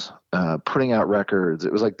shows, putting out records.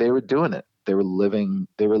 It was like they were doing it. They were living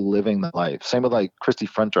the life. Same with like Christie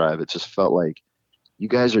Front Drive. It just felt like, you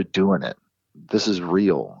guys are doing it. This is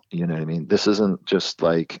real. You know what I mean? This isn't just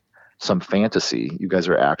like some fantasy. You guys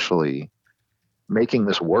are actually making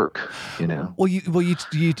this work, Well,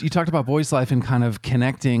 you talked about Boys Life and kind of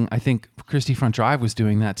connecting. I think Christie Front Drive was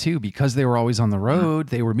doing that too, because they were always on the road.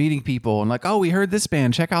 They were meeting people and like, oh, we heard this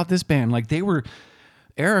band. Check out this band. Like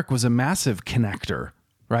Eric was a massive connector,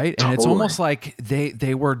 right? And It's almost like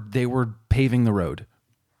they were paving the road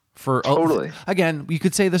for Totally. Again, you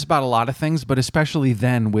could say this about a lot of things, but especially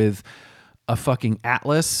then with a fucking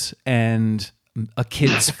atlas and a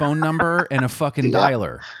kid's phone number and a fucking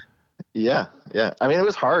dialer. Yeah. I mean, it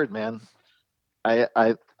was hard, man. It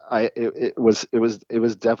was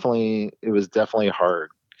definitely hard,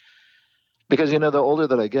 because the older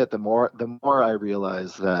that I get, the more I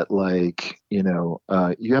realize that, like,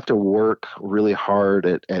 you have to work really hard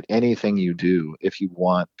at anything you do if you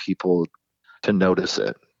want people to notice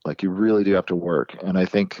it. Like, you really do have to work. And I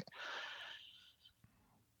think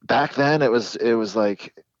back then it was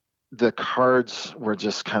like the cards were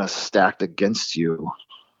just kind of stacked against you.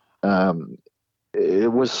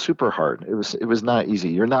 It was super hard. It was not easy.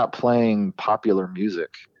 You're not playing popular music.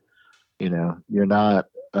 You're not,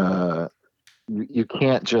 you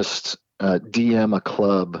can't just DM a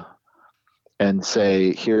club and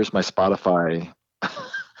say, here's my Spotify.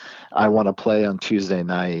 I want to play on Tuesday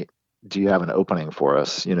night. Do you have an opening for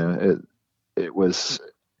us? It was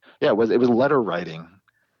letter writing,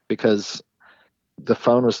 because the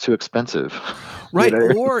phone was too expensive. Right.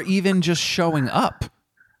 Or even just showing up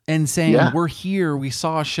and saying, Yeah. we're here, we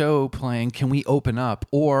saw a show playing, can we open up?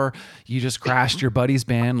 Or you just crashed your buddy's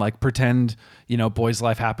band, like pretend, Boys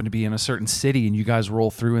Life happened to be in a certain city and you guys roll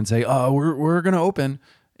through and say, oh, we're going to open,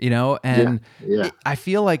 and I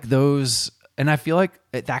feel like I feel like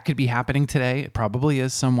that could be happening today. It probably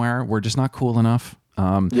is somewhere. We're just not cool enough.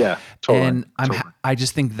 Yeah, totally. And I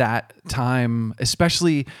just think that time,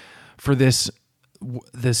 especially for this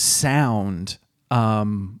sound,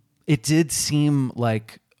 it did seem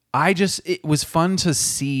like it was fun to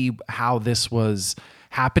see how this was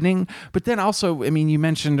happening. But then also, I mean, you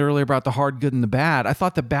mentioned earlier about the hard, good, and the bad. I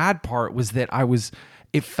thought the bad part was that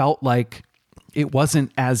it felt like it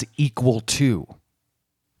wasn't as equal to.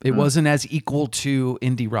 It wasn't as equal to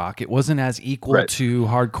indie rock. It wasn't as equal to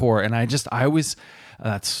hardcore. And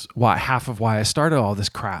that's half of why I started all this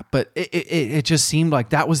crap. But it just seemed like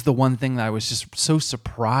that was the one thing that I was just so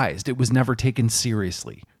surprised. It was never taken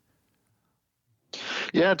seriously.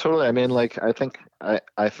 Yeah, totally. I mean, like, I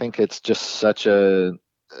think it's just such a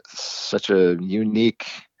unique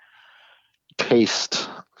taste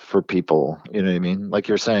for people. You know what I mean? Like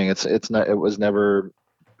you're saying, it was never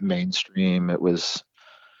mainstream. It was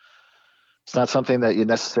it's not something that you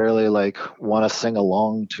necessarily like want to sing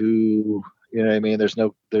along to. You know what I mean? There's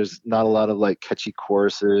not a lot of like catchy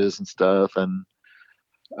choruses and stuff, and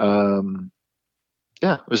um,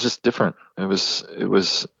 yeah, it was just different. Yeah,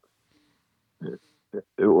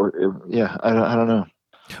 I don't know.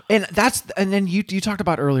 And then you talked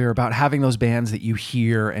about earlier about having those bands that you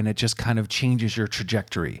hear and it just kind of changes your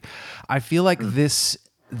trajectory. I feel like this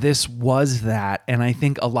was that, and I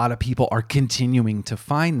think a lot of people are continuing to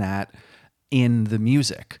find that in the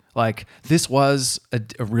music. Like this was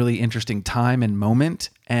a really interesting time and moment,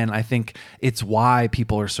 and I think it's why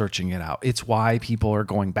people are searching it out. It's why people are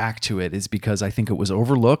going back to it, is because I think it was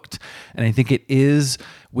overlooked, and I think it is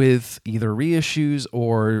with either reissues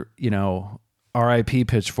or, you know, RIP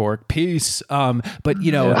Pitchfork, peace. But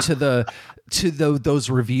you know, those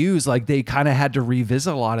reviews, like they kind of had to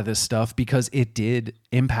revisit a lot of this stuff because it did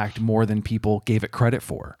impact more than people gave it credit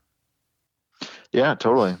for. Yeah,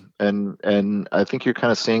 totally. And I think you're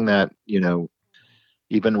kind of seeing that, you know,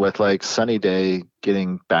 even with like Sunny Day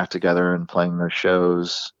getting back together and playing their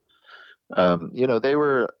shows. You know, they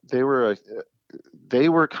were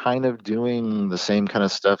kind of doing the same kind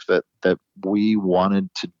of stuff that we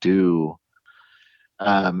wanted to do.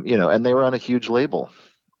 You know, and they were on a huge label,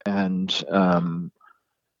 and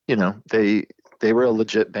you know, they were a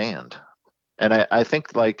legit band. And I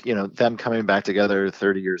think like, you know, them coming back together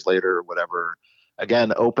 30 years later or whatever,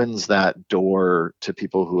 again, opens that door to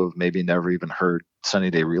people who have maybe never even heard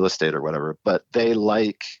Sunny Day Real Estate or whatever, but they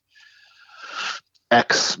like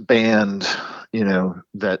X band, you know,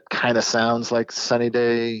 that kind of sounds like Sunny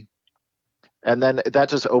Day. And then that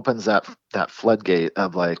just opens that floodgate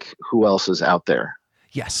of like, who else is out there?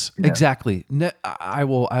 Yes, You know? exactly. I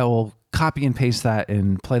will copy and paste that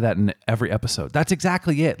and play that in every episode. That's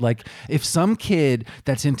exactly it. Like if some kid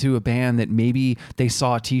that's into a band that maybe they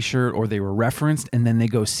saw a t-shirt or they were referenced and then they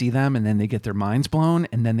go see them and then they get their minds blown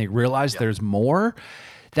and then they realize there's more.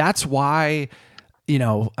 That's why, you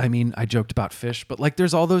know, I mean, I joked about Fish, but like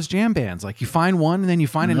there's all those jam bands. Like you find one and then you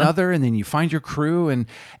find another and then you find your crew, and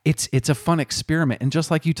it's a fun experiment. And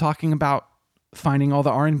just like you talking about finding all the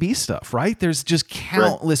R&B stuff, right? There's just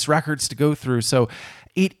countless records to go through. So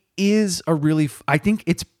it is a really, I think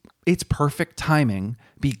it's perfect timing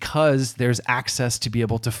because there's access to be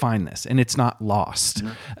able to find this and it's not lost.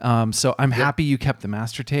 So I'm happy you kept the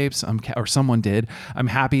master tapes, or someone did. I'm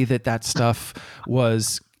happy that stuff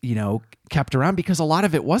was, you know, kept around because a lot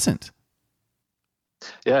of it wasn't.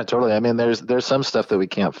 Yeah, totally. I mean, there's some stuff that we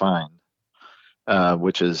can't find,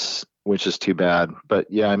 which is too bad. But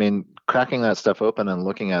yeah, I mean, cracking that stuff open and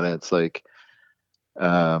looking at it, it's like,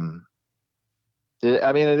 I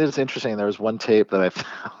mean, it is interesting. There was one tape that I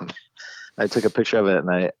found. I took a picture of it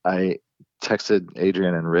and I texted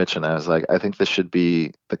Adrian and Rich and I was like, I think this should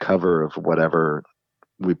be the cover of whatever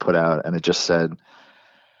we put out. And it just said,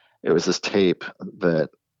 it was this tape that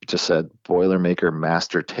just said Boilermaker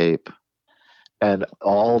master tape. And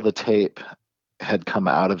all the tape had come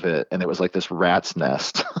out of it. And it was like this rat's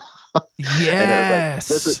nest. Yes.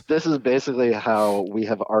 Like, this is basically how we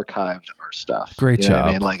have archived our stuff. Great job.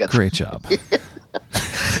 I mean? Like, great job.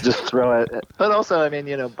 Just throw it. But also, I mean,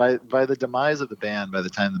 you know, by the demise of the band, by the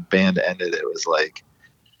time the band ended, it was like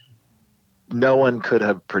no one could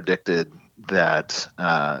have predicted that,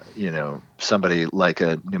 you know, somebody like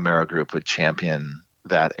a Numero group would champion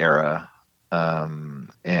that era,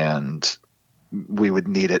 and we would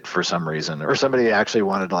need it for some reason, or somebody actually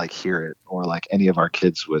wanted to like hear it, or like any of our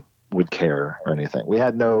kids would care or anything. We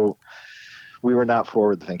were not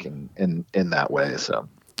forward thinking in that way. So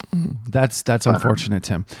that's unfortunate,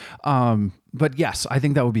 Tim. But yes, I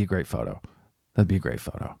think that would be a great photo. That'd be a great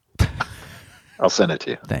photo. I'll send it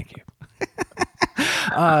to you. Thank you.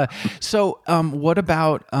 So what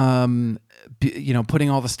about, you know, putting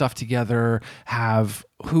all the stuff together?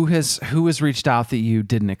 Who has reached out that you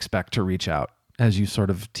didn't expect to reach out, as you sort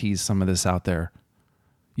of tease some of this out there?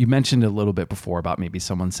 You mentioned a little bit before about maybe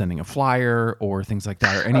someone sending a flyer or things like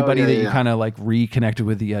that, or anybody that you kind of like reconnected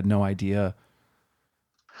with that you had no idea.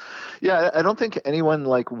 Yeah, I don't think anyone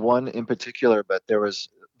like one in particular, but there was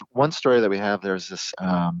one story that we have. There was this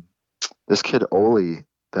kid Oli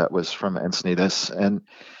that was from Encinitas, and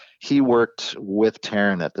he worked with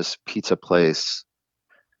Taryn at this pizza place,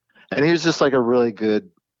 and he was just like a really good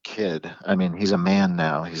kid. I mean, he's a man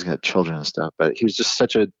now; he's got children and stuff, but he was just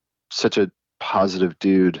such a positive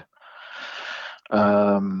dude.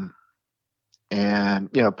 And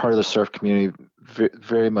you know, part of the surf community,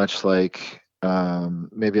 very much like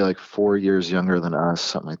maybe like 4 years younger than us,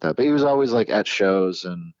 something like that. But he was always like at shows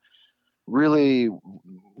and really,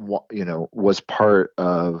 you know, was part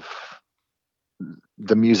of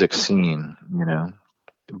the music scene, you know,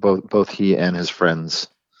 both he and his friends.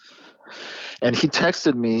 And he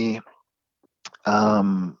texted me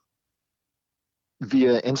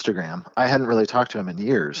via Instagram. I hadn't really talked to him in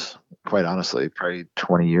years, quite honestly, probably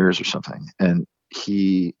 20 years or something. And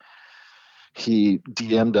he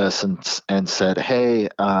DM'd us and said, "Hey,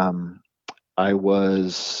 I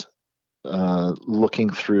was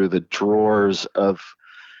looking through the drawers of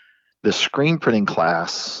the screen printing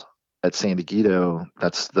class at San Diego.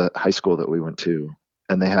 That's the high school that we went to,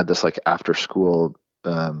 and they had this like after school.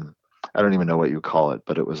 I don't even know what you call it,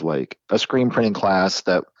 but it was like a screen printing class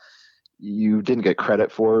that you didn't get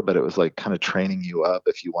credit for, but it was like kind of training you up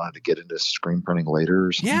if you wanted to get into screen printing later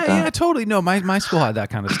or something. Yeah, totally. No, my school had that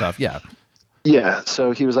kind of stuff. Yeah. Yeah.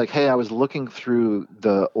 So he was like, "Hey, I was looking through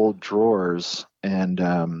the old drawers and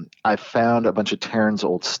I found a bunch of Taryn's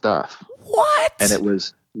old stuff." What? And it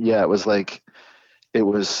was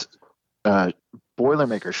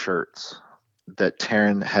Boilermaker shirts that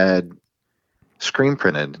Taryn had screen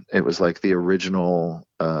printed. It was like the original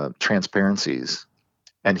transparencies.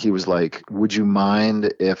 And he was like, "Would you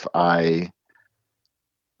mind if I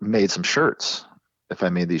made some shirts? If I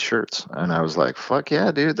made these shirts?" And I was like, "Fuck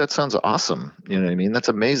yeah, dude, that sounds awesome." You know what I mean? That's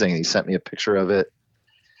amazing. And he sent me a picture of it.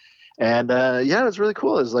 And yeah, it was really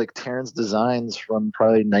cool. It was like Terrence designs from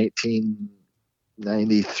probably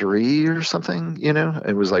 1993 or something. You know,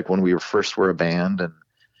 it was like when we were a band, and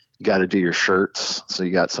you got to do your shirts. So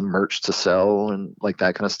you got some merch to sell and like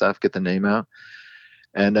that kind of stuff, get the name out.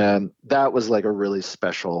 And that was like a really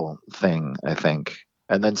special thing, I think.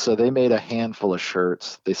 And then so they made a handful of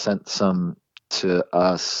shirts. They sent some to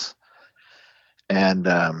us. And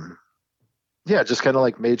yeah, just kind of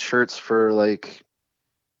like made shirts for like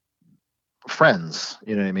friends,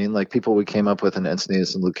 you know what I mean? Like people we came up with in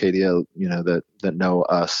Encinitas and Lucadia, you know, that know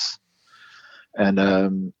us. And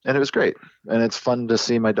it was great. And it's fun to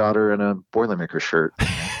see my daughter in a Boilermaker shirt.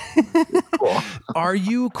 Cool. Are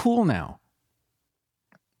you cool now?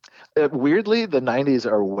 Weirdly, the 90s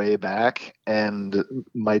are way back, and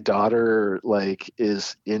my daughter like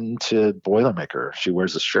is into Boilermaker. She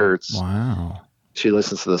wears the shirts. Wow. She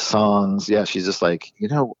listens to the songs. Yeah, she's just like,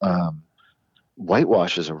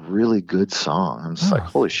 Whitewash is a really good song. I'm just like,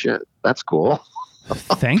 holy shit, that's cool.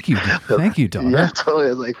 Thank you, daughter. Yeah, totally. I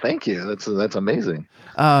was like, thank you. That's amazing.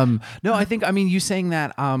 No, I mean, you saying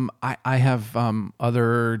that, I have,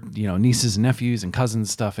 other, nieces and nephews and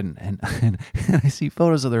cousins stuff. And I see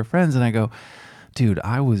photos of their friends and I go, dude,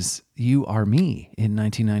 you are me in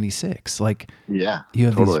 1996. Like, yeah, you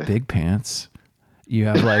have totally. these big pants. You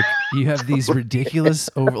have these ridiculous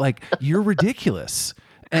you're ridiculous.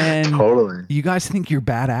 And totally. You guys think you're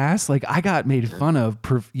badass. Like I got made fun of,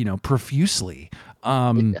 profusely.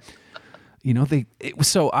 So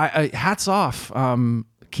I hats off.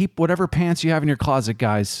 Keep whatever pants you have in your closet,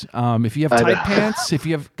 guys. If you have tight pants, if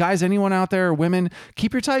you have guys, anyone out there, women,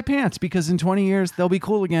 keep your tight pants because in 20 years they'll be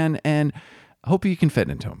cool again. And I hope you can fit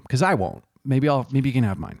into them because I won't. Maybe you can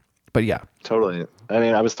have mine. But yeah, totally. I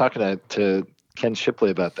mean, I was talking to Ken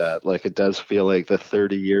Shipley about that. Like, it does feel like the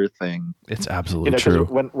 30-year thing. It's absolutely true.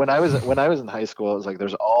 When I was in high school, it was like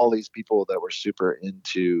there's all these people that were super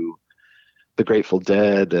into the Grateful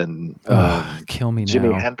Dead and kill me now.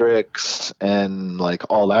 Jimi Hendrix and like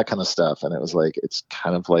all that kind of stuff. And it was like it's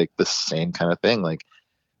kind of like the same kind of thing. Like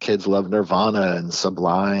kids love Nirvana and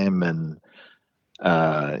Sublime and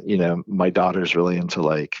my daughter's really into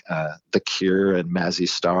like The Cure and Mazzy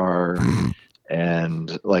Star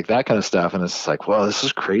and like that kind of stuff. And it's like, well, this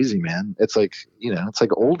is crazy, man. It's like, it's like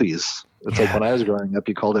oldies. It's like when I was growing up,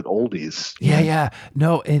 you called it oldies. Yeah.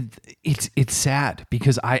 No, it's sad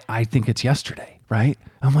because I think it's yesterday, right?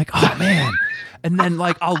 I'm like, oh man. And then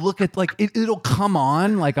like, I'll look at like, it'll come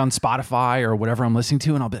on like on Spotify or whatever I'm listening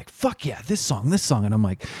to. And I'll be like, fuck yeah, this song. And I'm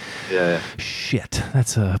like, yeah. Shit,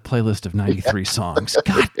 that's a playlist of 93 songs.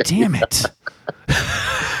 God damn it.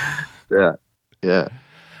 Yeah.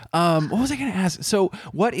 What was I going to ask? So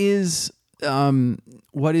what is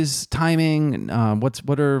timing?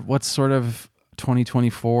 What's sort of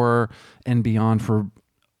 2024 and beyond for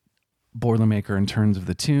Boilermaker in terms of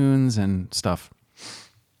the tunes and stuff?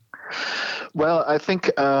 Well, I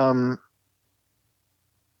think,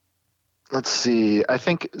 let's see. I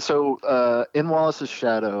think so. In Wallace's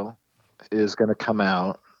Shadow is going to come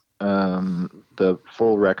out. The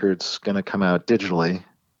full record's going to come out digitally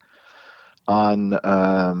on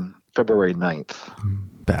February 9th.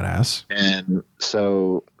 Badass. And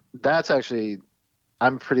so that's actually,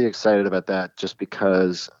 I'm pretty excited about that just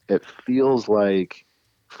because it feels like,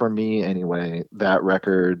 for me anyway, that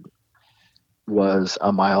record was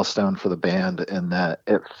a milestone for the band in that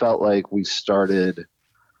it felt like we started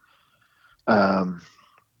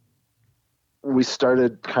we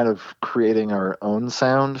started kind of creating our own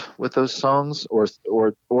sound with those songs, or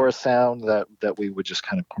a sound that we would just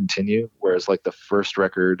kind of continue. Whereas like the first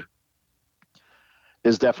record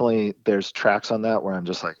is definitely, there's tracks on that where I'm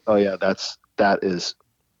just like, oh yeah, that's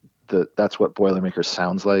what Boilermaker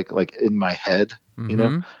sounds like in my head, you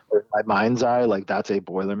know, or in my mind's eye, like that's a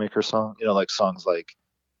Boilermaker song, you know, like songs like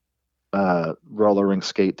Roller Rink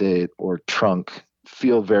Skate Date or Trunk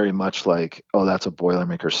feel very much like, oh, that's a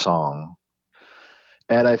Boilermaker song.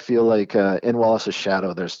 And I feel like in Wallace's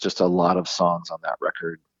Shadow, there's just a lot of songs on that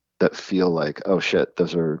record that feel like, oh shit,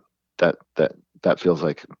 those are that feels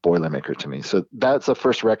like Boilermaker to me. So that's the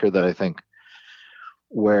first record that I think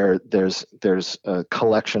where there's a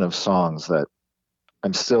collection of songs that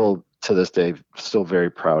I'm still to this day still very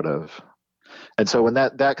proud of. And so when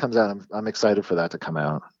that comes out, I'm excited for that to come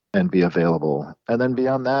out and be available. And then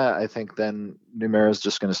beyond that, I think then Numero is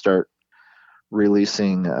just going to start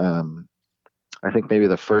releasing. I think maybe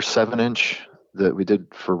the first 7-inch that we did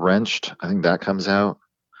for Wrenched, I think that comes out.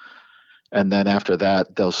 And then after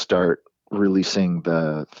that, they'll start releasing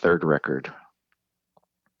the third record.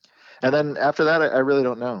 And then after that, I really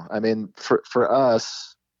don't know. I mean, for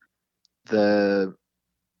us, the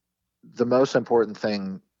most important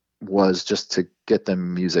thing was just to get the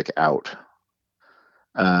music out.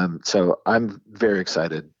 So I'm very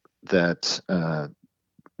excited that,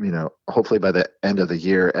 hopefully by the end of the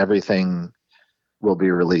year, everything will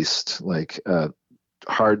be released, like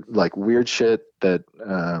hard, like weird shit that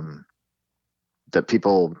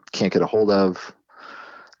people can't get a hold of,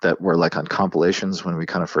 that were like on compilations when we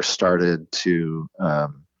kind of first started, to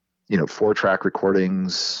 4-track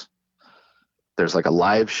recordings. There's like a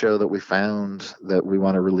live show that we found that we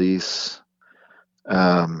want to release.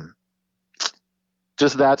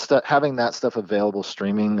 Just that stuff, having that stuff available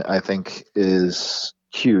streaming, I think is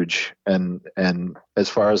huge. And as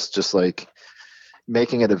far as just like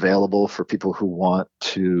making it available for people who want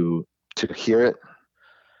to hear it,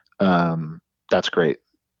 that's great.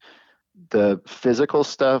 The physical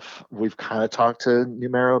stuff, we've kind of talked to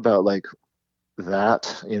Numero about like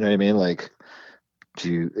that, you know what I mean? Like,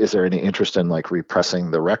 is there any interest in like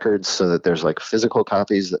repressing the records so that there's like physical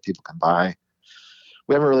copies that people can buy?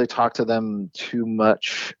 We haven't really talked to them too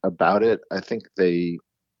much about it. I think they're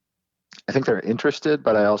interested,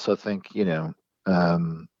 but I also think, I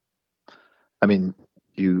mean,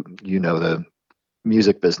 you know the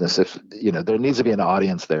music business, if there needs to be an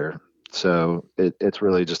audience there. So it's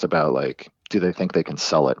really just about like, do they think they can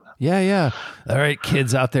sell it? Yeah. All right,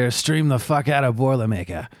 kids out there, stream the fuck out of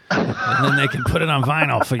Boilermaker, and then they can put it on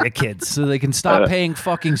vinyl for your kids, so they can stop paying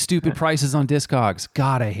fucking stupid prices on Discogs.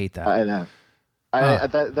 God, I hate that. I know.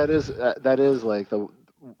 That is like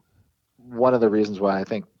one of the reasons why I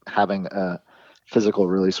think having a physical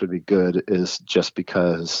release would be good, is just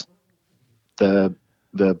because the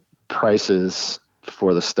prices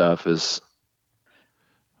for the stuff is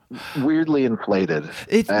weirdly inflated.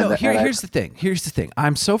 Here's the thing.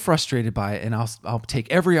 I'm so frustrated by it, and I'll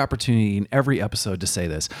take every opportunity in every episode to say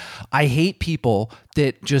this. I hate people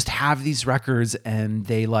that just have these records and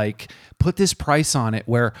they like put this price on it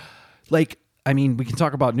where, like, I mean, we can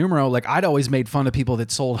talk about Numero. Like, I'd always made fun of people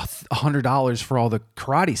that sold $100 for all the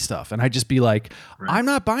karate stuff. And I'd just be like, right, I'm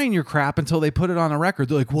not buying your crap until they put it on a record.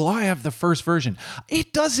 They're like, well, I have the first version.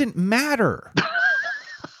 It doesn't matter.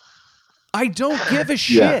 I don't give a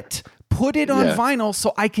shit. Put it on vinyl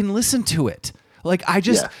so I can listen to it. Like,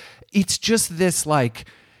 it's just this, like,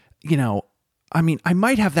 I mean, I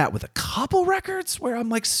might have that with a couple records where I'm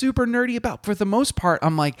like super nerdy about. For the most part,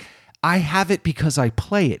 I'm like, I have it because I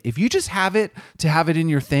play it. If you just have it to have it in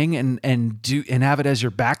your thing and have it as your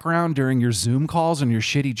background during your Zoom calls on your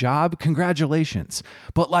shitty job, congratulations.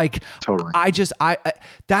 But like, totally. I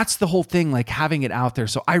that's the whole thing, like having it out there.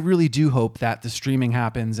 So I really do hope that the streaming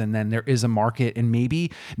happens and then there is a market, and maybe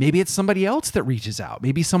it's somebody else that reaches out.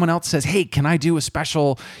 Maybe someone else says, hey, can I do a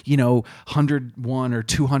special, 101 or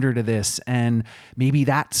 200 of this? And maybe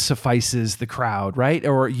that suffices the crowd, right?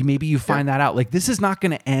 Or maybe you find that out. Like, this is not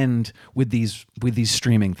going to end with these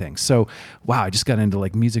streaming things. So wow, I just got into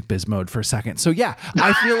like music biz mode for a second. So yeah,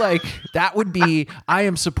 I feel like that would be, I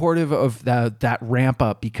am supportive of that ramp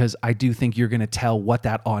up, because I do think you're going to tell what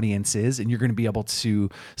that audience is, and you're going to be able to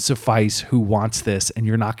suffice who wants this, and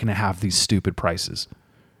you're not going to have these stupid prices.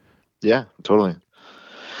 Yeah, totally.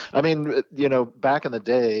 I mean, back in the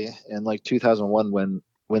day in like 2001, when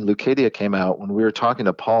Lucadia came out, when we were talking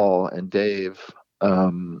to Paul and Dave,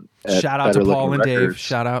 shout out to Paul and Dave.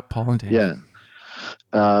 Shout out Paul and Dave. Yeah.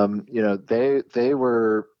 They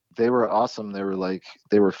were awesome.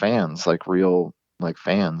 They were fans, like real, like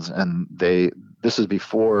fans. And this is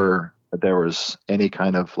before there was any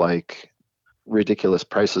kind of like ridiculous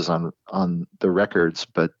prices on the records,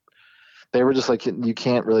 but they were just like, you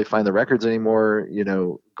can't really find the records anymore.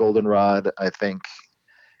 Goldenrod, I think,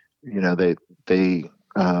 they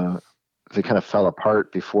kind of fell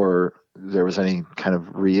apart before there was any kind of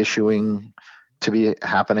reissuing to be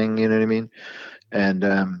happening. You know what I mean?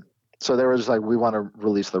 And so they were just like, we want to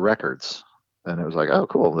release the records, and it was like, oh,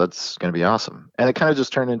 cool, that's going to be awesome. And it kind of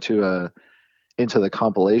just turned into the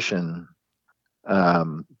compilation,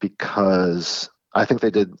 because I think they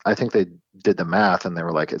did the math, and they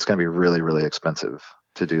were like, it's going to be really, really expensive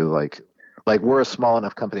to do like we're a small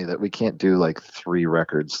enough company that we can't do like 3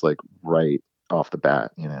 records like right off the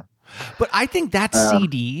bat, But I think that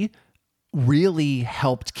CD really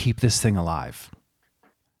helped keep this thing alive.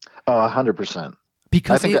 100%.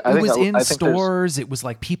 Because it was in stores. It was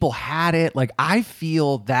like people had it. Like, I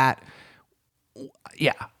feel that,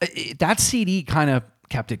 that CD kind of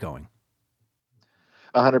kept it going.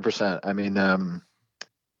 100%. I mean,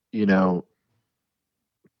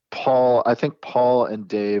 I think Paul and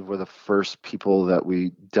Dave were the first people that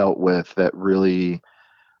we dealt with that really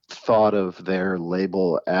thought of their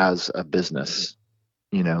label as a business,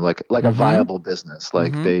 like a viable business.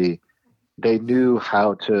 Like they knew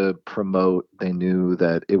how to promote. They knew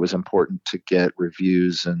that it was important to get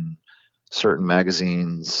reviews in certain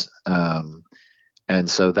magazines. And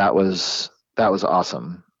so that was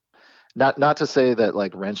awesome. Not to say that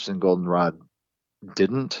like Wrenched and Goldenrod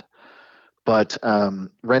didn't, but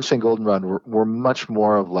Wrenched and Goldenrod were much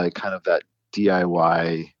more of like kind of that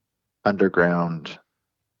DIY underground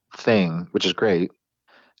thing, which is great.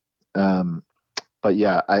 But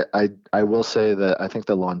yeah, I will say that I think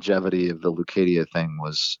the longevity of the Leucadia thing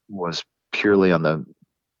was purely on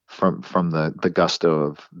from the gusto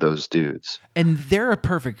of those dudes. And they're a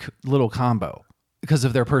perfect little combo because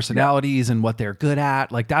of their personalities and what they're good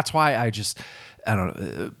at. Like, that's why I don't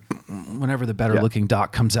know, whenever the Better Looking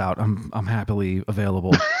doc comes out, I'm happily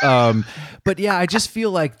available. But yeah, I just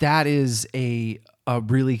feel like that is a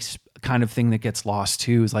really kind of thing that gets lost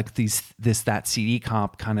too, is like that CD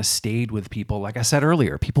comp kind of stayed with people. Like I said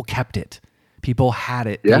earlier, people kept it, people had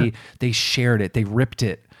it, they shared it, they ripped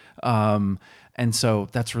it. And so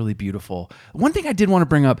that's really beautiful. One thing I did want to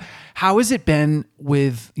bring up, how has it been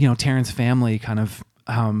with, Taryn's family kind of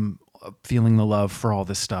feeling the love for all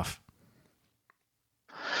this stuff?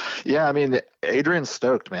 Yeah, I mean, Adrian's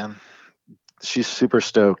stoked, man. She's super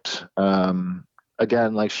stoked.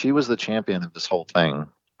 Again, like, she was the champion of this whole thing.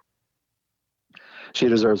 She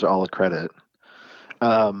deserves all the credit.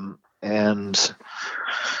 And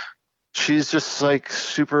she's just like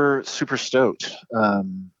super, super stoked. I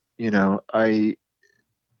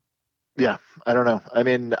don't know. I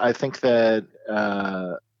mean, I think that,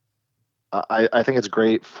 I think it's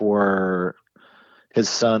great for his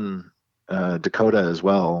son, Dakota, as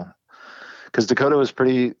well. Cause Dakota was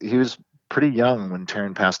pretty young when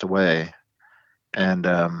Taryn passed away. And,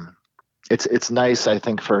 it's nice, I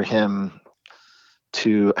think, for him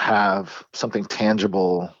to have something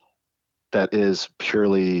tangible that is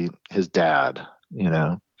purely his dad,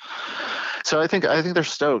 So I think they're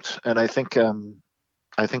stoked, and I think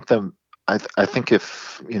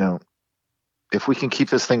if we can keep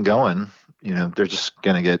this thing going, they're just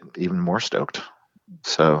gonna get even more stoked.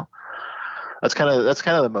 So that's kind of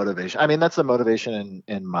the motivation. I mean, that's the motivation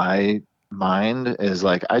in my mind, is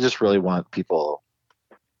like, I just really want people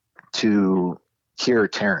to hear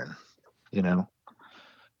Taryn,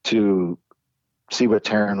 to see what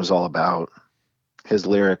Taryn was all about. His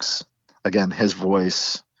lyrics, again, his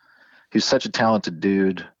voice. He's such a talented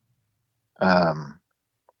dude. It's kind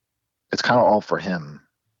of all for him,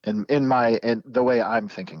 and in the way I'm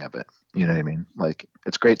thinking of it. You know what I mean? Like,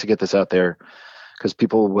 it's great to get this out there because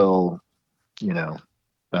people will,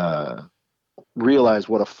 realize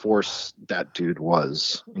what a force that dude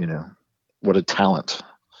was. What a talent.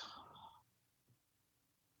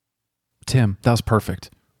 Tim, that was perfect.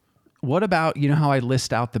 What about, how I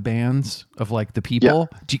list out the bands of like the people?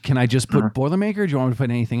 Yeah. Can I just put Boilermaker? Do you want me to put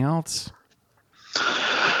anything else?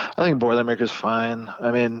 I think Boilermaker's fine. I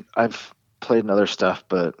mean, I've played in other stuff,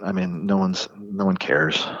 but I mean, no one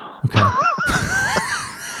cares. Okay.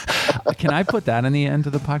 Can I put that in the end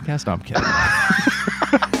of the podcast? No, I'm kidding.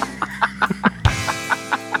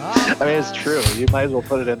 I mean, it's true. You might as well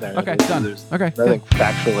put it in there. Okay, done. Okay. Nothing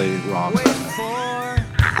factually wrong.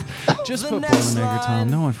 Just put Boilermaker, Tom.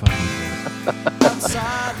 No one fucking cares.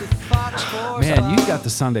 Man, you got the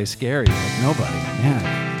Sunday scary like nobody. Man,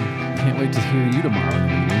 can't wait to hear you tomorrow in the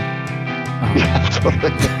meeting.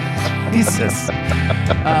 Jesus.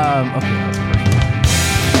 Okay.